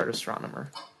Backyard Astronomer.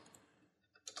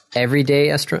 Everyday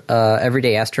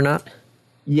Astronaut?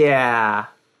 Yeah.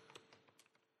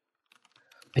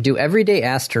 I do Everyday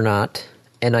Astronaut,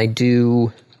 and I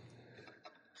do...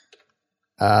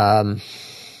 God,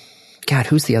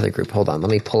 who's the other group? Hold on,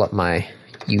 let me pull up my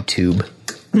YouTube.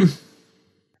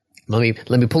 Let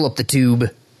me pull up the tube.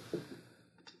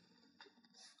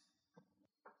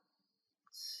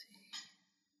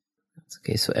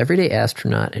 Okay, so Everyday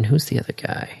Astronaut, and who's the other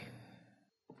guy?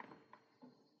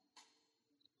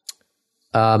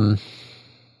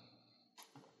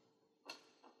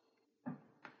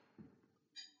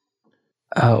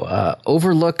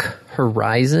 Overlook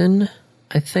Horizon,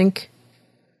 I think.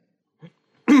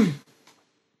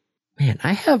 Man,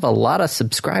 I have a lot of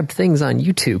subscribed things on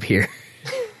YouTube here.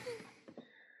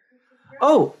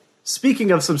 Oh,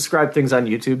 speaking of subscribed things on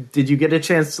YouTube, did you get a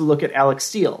chance to look at Alex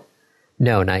Steele?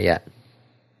 No, not yet.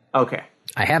 Okay.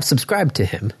 I have subscribed to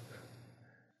him.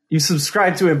 You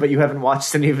subscribed to him, but you haven't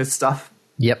watched any of his stuff?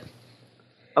 Yep.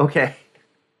 Okay.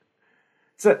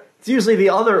 So it's usually the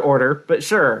other order, but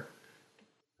sure.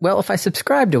 Well, if I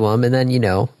subscribe to him and then,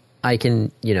 I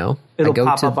can, It'll I go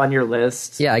pop up on your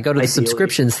list. Yeah, I go to the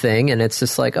subscriptions thing and it's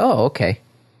just like, okay.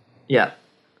 Yeah.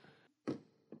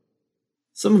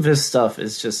 Some of his stuff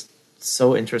is just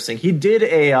so interesting. He did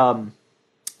a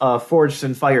Forged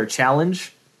in Fire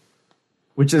challenge,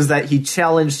 which is that he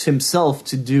challenged himself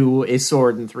to do a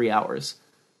sword in 3 hours.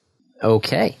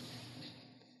 Okay.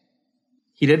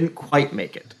 He didn't quite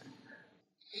make it.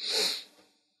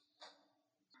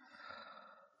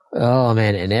 Oh,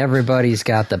 man, and everybody's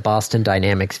got the Boston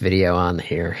Dynamics video on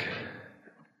here.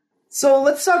 So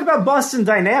let's talk about Boston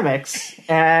Dynamics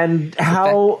and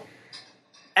how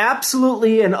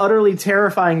absolutely and utterly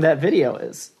terrifying that video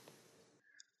is.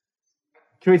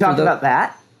 Can we talk about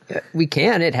that? We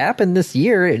can. It happened this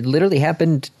year. It literally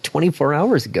happened 24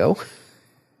 hours ago.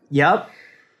 Yep.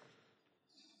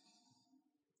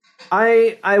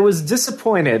 I was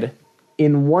disappointed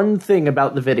in one thing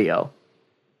about the video.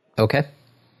 Okay.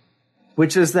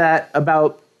 Which is that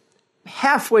about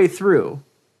halfway through,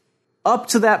 up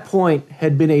to that point,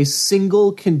 had been a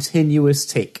single continuous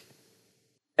take.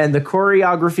 And the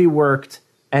choreography worked,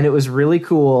 and it was really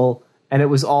cool, and it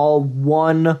was all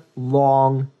one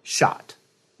long shot.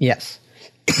 Yes.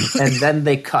 And then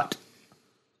they cut.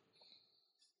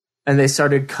 And they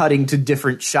started cutting to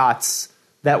different shots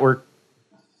that were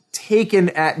taken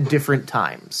at different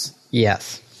times.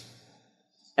 Yes.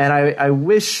 And I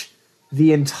wish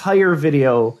the entire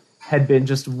video had been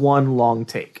just one long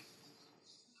take.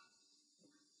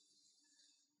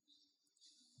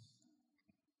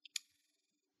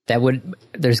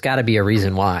 There's got to be a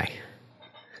reason why.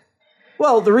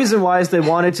 Well, the reason why is they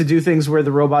wanted to do things where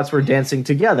the robots were dancing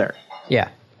together. Yeah.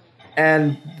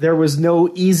 And there was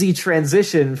no easy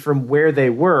transition from where they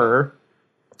were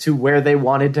to where they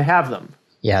wanted to have them.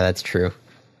 Yeah, that's true.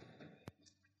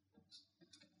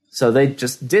 So they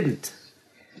just didn't.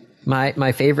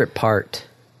 My favorite part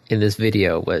in this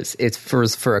video was it's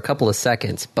for a couple of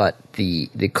seconds, but the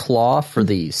claw for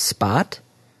the spot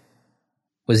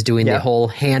was doing the whole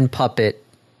hand puppet,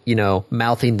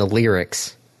 mouthing the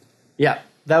lyrics. Yeah,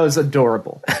 that was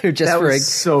adorable.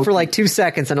 Just for like 2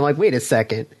 seconds, and I'm like, wait a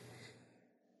second.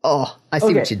 Oh, I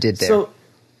see what you did there.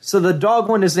 So the dog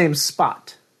one is named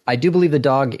Spot. I do believe the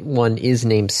dog one is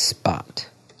named Spot.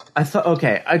 I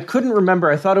couldn't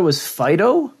remember. I thought it was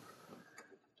Fido.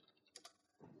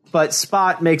 But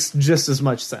Spot makes just as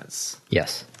much sense.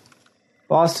 Yes.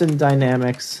 Boston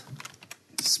Dynamics.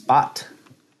 Spot.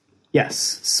 Yes,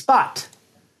 Spot.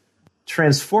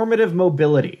 Transformative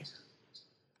mobility.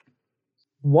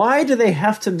 Why do they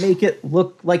have to make it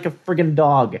look like a friggin'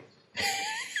 dog?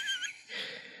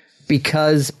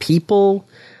 Because people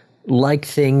like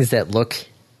things that look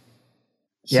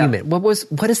human. Yeah.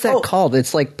 What is that called?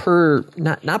 It's like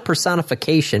not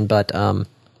personification, but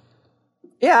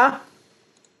yeah.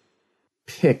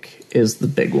 Pick is the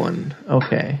big one.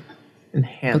 Okay. And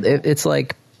handle. It's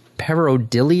like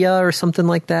pareidolia or something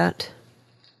like that.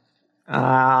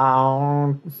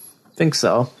 I think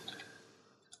so.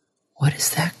 What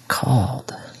is that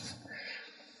called?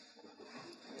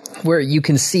 Where you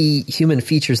can see human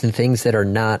features and things that are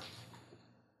not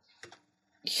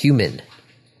human.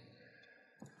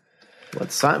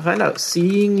 Let's find out.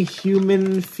 Seeing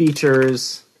human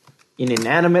features in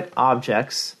inanimate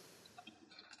objects.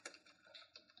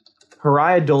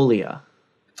 Pareidolia.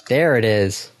 There it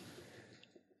is.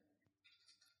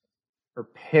 Or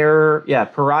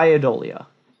pareidolia.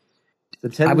 The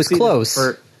tendency I was close.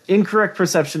 For incorrect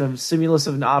perception of stimulus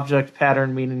of an object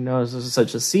pattern, meaning knows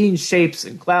such as seeing shapes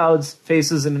in clouds,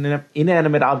 faces in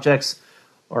inanimate objects,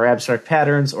 or abstract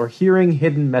patterns, or hearing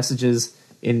hidden messages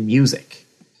in music.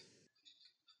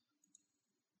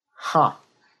 Huh.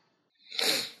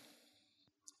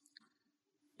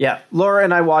 Yeah, Laura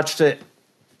and I watched it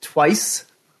twice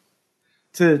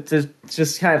to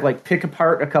just kind of like pick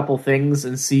apart a couple things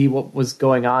and see what was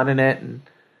going on in it and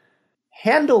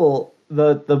handle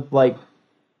the like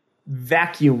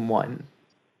vacuum one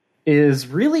is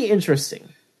really interesting.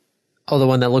 Oh, the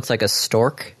one that looks like a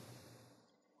stork?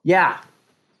 Yeah.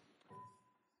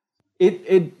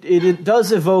 It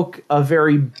does evoke a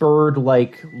very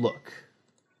bird-like look.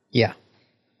 Yeah.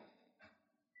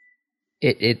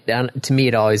 It to me,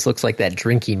 it always looks like that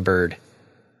drinking bird.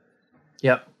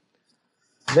 Yep.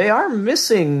 They are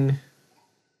missing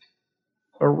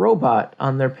a robot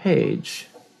on their page.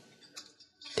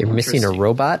 They're missing a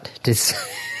robot?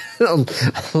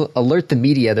 Alert the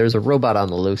media, there's a robot on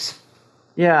the loose.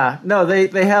 Yeah. No,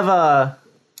 they have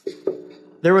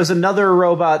there was another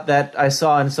robot that I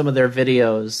saw in some of their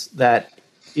videos that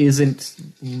isn't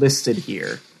listed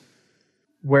here,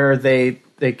 where they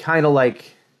kind of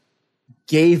like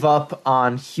gave up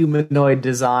on humanoid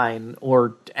design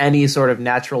or any sort of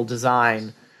natural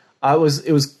design. It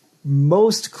was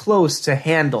most close to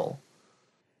Handle,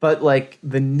 but like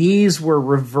the knees were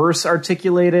reverse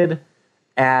articulated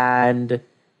and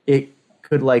it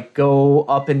could like go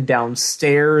up and down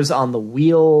stairs on the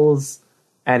wheels,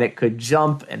 and it could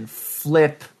jump and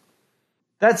flip.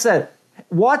 That said,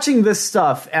 watching this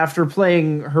stuff after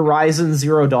playing Horizon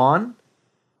Zero Dawn,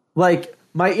 like,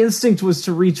 my instinct was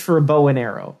to reach for a bow and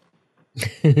arrow.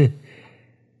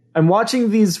 I'm watching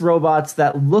these robots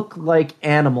that look like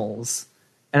animals,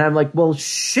 and I'm like, well,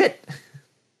 shit.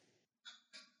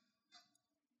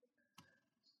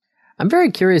 I'm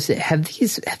very curious, have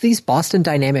these Boston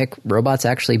Dynamic robots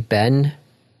actually been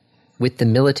with the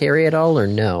military at all, or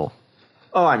no?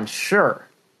 Oh, I'm sure.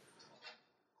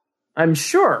 I'm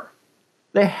sure.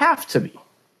 They have to be.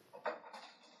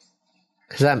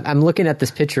 Because I'm looking at this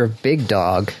picture of Big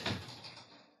Dog.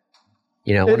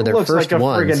 You know, one of their first ones. It looks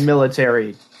like a friggin'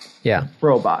 military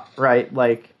robot, right?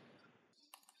 Like,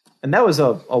 and that was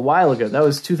a while ago. That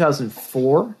was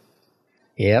 2004.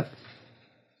 Yep.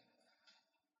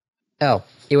 Oh,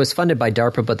 it was funded by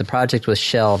DARPA, but the project was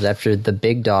shelved after the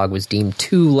Big Dog was deemed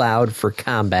too loud for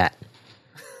combat.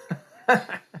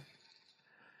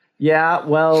 Yeah,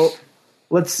 well,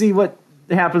 let's see what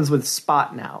happens with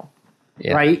Spot now.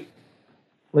 Yeah. Right?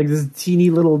 Like this teeny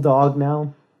little dog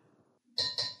now.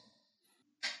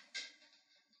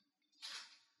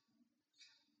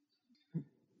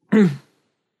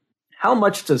 How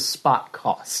much does Spot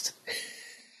cost?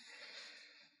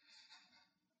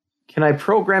 Can I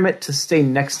program it to stay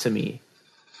next to me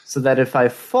so that if I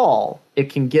fall, it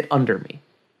can get under me?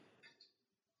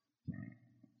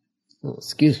 Oh,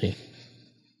 excuse me.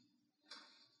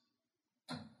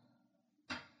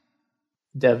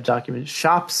 Dev document.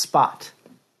 Shop Spot.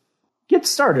 Get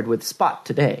started with Spot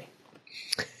today.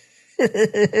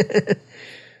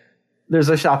 There's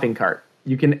a shopping cart.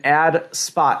 You can add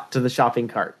Spot to the shopping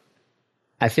cart.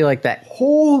 I feel like that.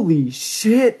 Holy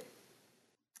shit.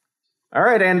 All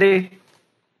right, Andy.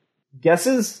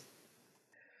 Guesses?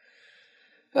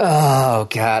 Oh,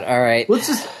 God. All right.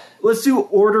 Let's do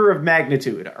order of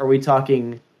magnitude. Are we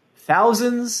talking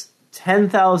thousands,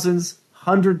 10,000s,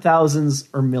 100,000s,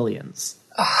 or millions?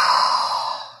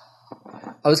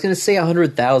 I was going to say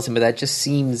 100,000, but that just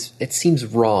seems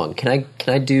wrong. Can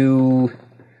I do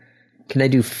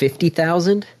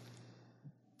 50,000?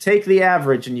 Take the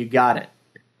average and you got it.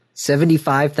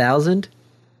 75,000?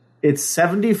 It's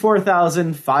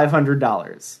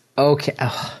 $74,500. Okay.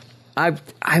 I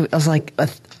was like,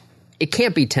 it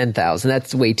can't be 10,000.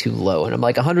 That's way too low. And I'm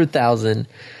like, 100,000.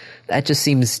 That just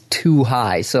seems too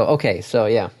high. So okay. So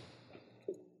yeah.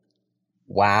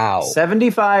 Wow.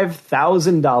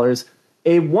 $75,000.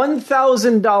 A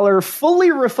 $1,000 fully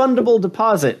refundable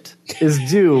deposit is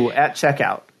due at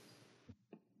checkout.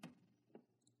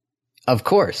 Of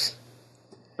course.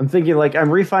 I'm thinking, like, I'm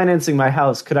refinancing my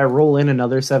house. Could I roll in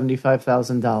another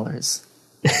 $75,000?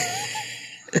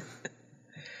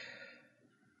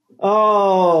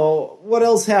 Oh, what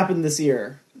else happened this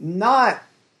year? Not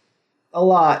a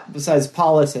lot besides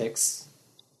politics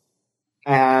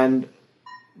and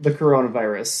the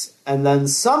coronavirus. And then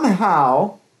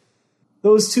somehow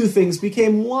those two things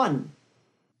became one.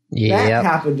 Yeah, that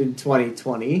happened in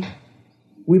 2020.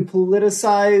 We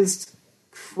politicized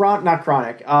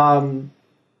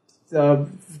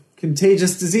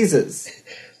contagious diseases.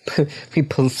 We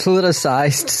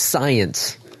politicized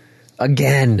science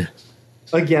again.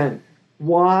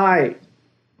 Why?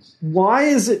 Why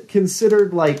is it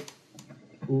considered like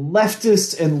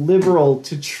leftist and liberal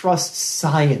to trust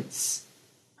science?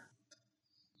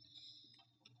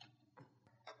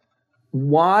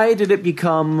 Why did it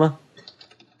become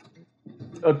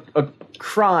a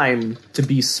crime to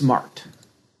be smart?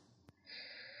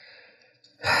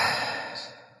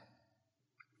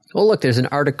 Well, look, there's an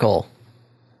article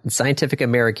in Scientific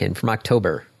American from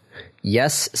October.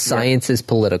 Yes, science is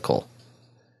political.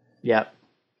 Yep.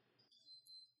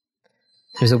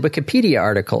 There's a Wikipedia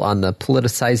article on the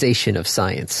politicization of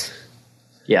science.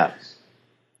 Yeah.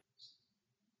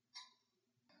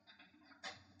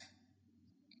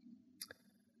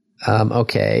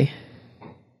 Okay.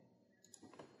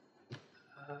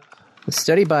 A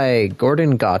study by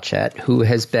Gordon Gotchat, who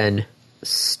has been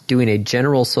doing a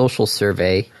general social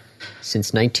survey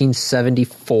since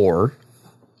 1974,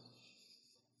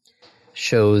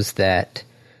 shows that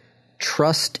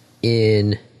trust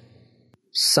in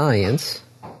science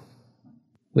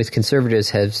with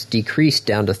conservatives has decreased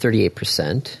down to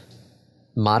 38%,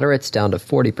 moderates down to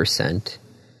 40%,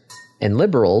 and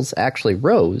liberals actually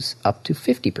rose up to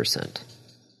 50%.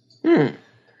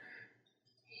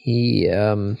 He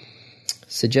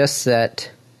suggests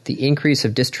that the increase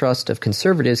of distrust of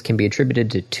conservatives can be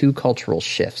attributed to two cultural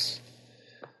shifts.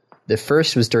 The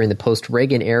first was during the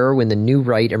post-Reagan era when the new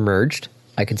right emerged.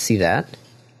 I could see that.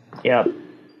 Yep.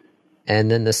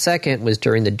 And then the second was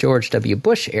during the George W.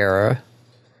 Bush era,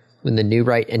 when the New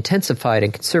Right intensified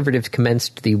and conservatives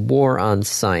commenced the war on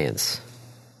science.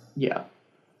 Yeah.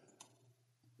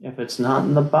 If it's not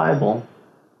in the Bible...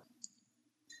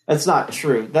 That's not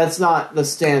true. That's not the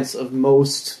stance of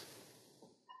most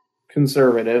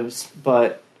conservatives,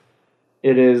 but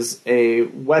it is a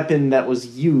weapon that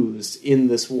was used in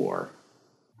this war.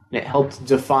 And it helped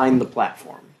define the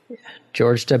platform.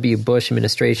 George W. Bush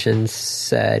administration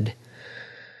said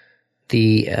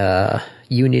the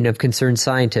Union of Concerned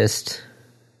Scientists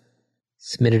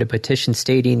submitted a petition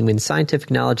stating, when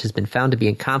scientific knowledge has been found to be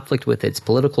in conflict with its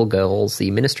political goals, the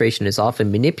administration has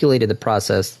often manipulated the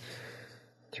process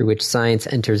through which science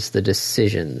enters the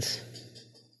decisions.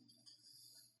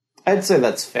 I'd say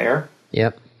that's fair.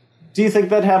 Yep. Do you think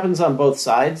that happens on both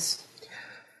sides?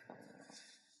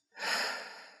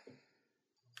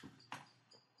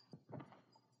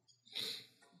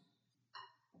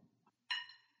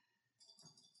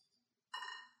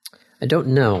 I don't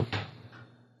know.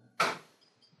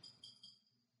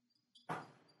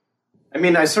 I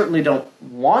mean, I certainly don't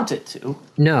want it to.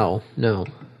 No.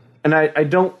 And I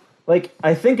don't, like,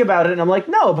 I think about it and I'm like,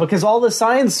 no, because all the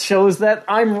science shows that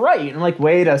I'm right. And I'm like,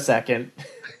 wait a second.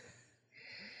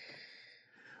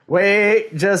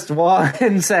 Wait just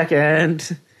 1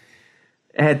 second.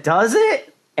 Does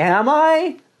it? Am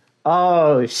I?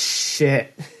 Oh,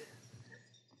 shit.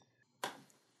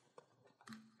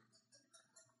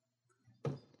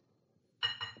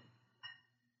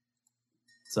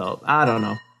 So, I don't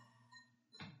know.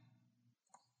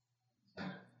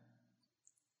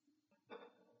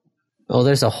 Oh,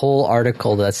 there's a whole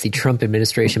article that's the Trump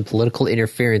administration political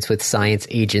interference with science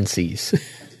agencies.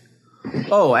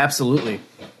 Oh, absolutely.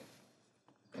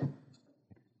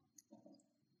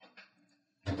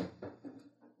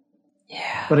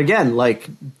 Yeah. But again, like,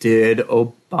 did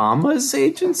Obama's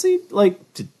agency, like,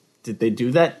 did they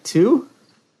do that too?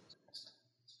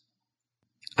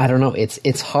 I don't know.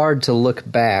 It's hard to look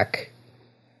back,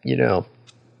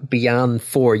 beyond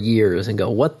 4 years and go,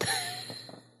 what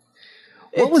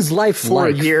was life 4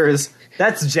 like? 4 years.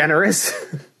 That's generous.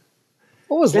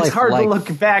 What was life like? It's hard to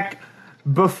look back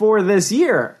before this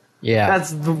year. Yeah.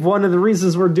 That's one of the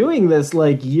reasons we're doing this,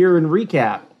 like, year in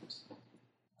recap.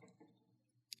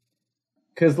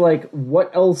 Because, like,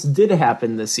 what else did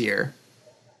happen this year?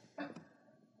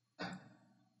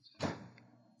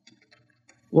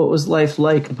 What was life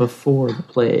like before the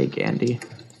plague, Andy?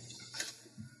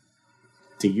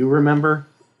 Do you remember?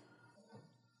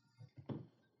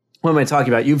 What am I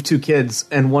talking about? You have 2 kids,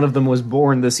 and one of them was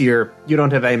born this year. You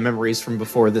don't have any memories from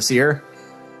before this year.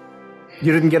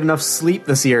 You didn't get enough sleep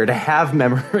this year to have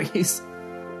memories.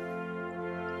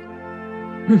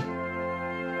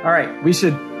 All right, we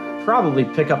should probably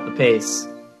pick up the pace.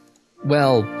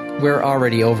 Well, we're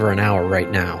already over an hour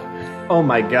right now. Oh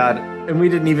my god. And we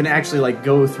didn't even actually, like,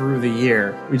 go through the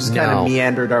year. We just kind of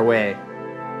meandered our way.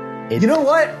 You know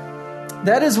what?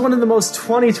 That is one of the most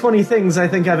 2020 things I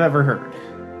think I've ever heard.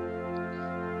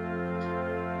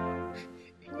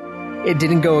 It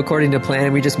didn't go according to plan,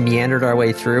 and we just meandered our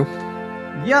way through.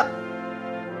 Yep.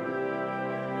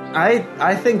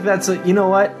 I think that's a... You know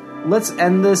what? Let's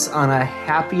end this on a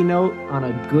happy note, on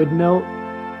a good note.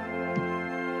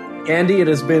 Andy, it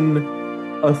has been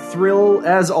a thrill,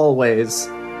 as always,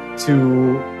 to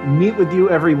meet with you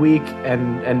every week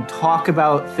and talk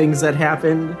about things that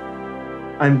happened.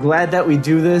 I'm glad that we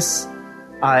do this.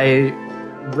 I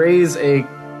raise a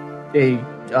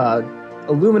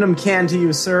aluminum can to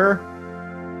you, sir.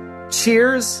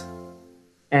 Cheers,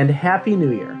 and Happy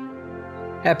New Year.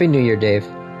 Happy New Year, Dave.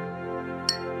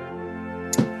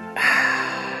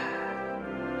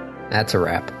 That's a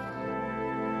wrap.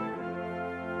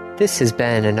 This has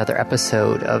been another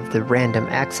episode of the Random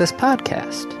Access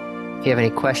Podcast. If you have any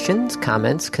questions,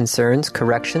 comments, concerns,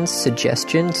 corrections,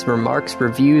 suggestions, remarks,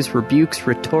 reviews, rebukes,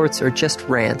 retorts, or just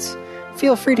rants,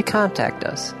 feel free to contact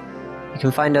us. You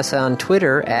can find us on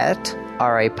Twitter at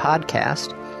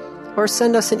RAPodcast, or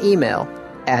send us an email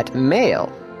at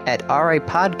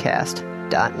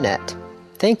mail@rapodcast.net.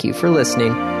 Thank you for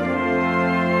listening.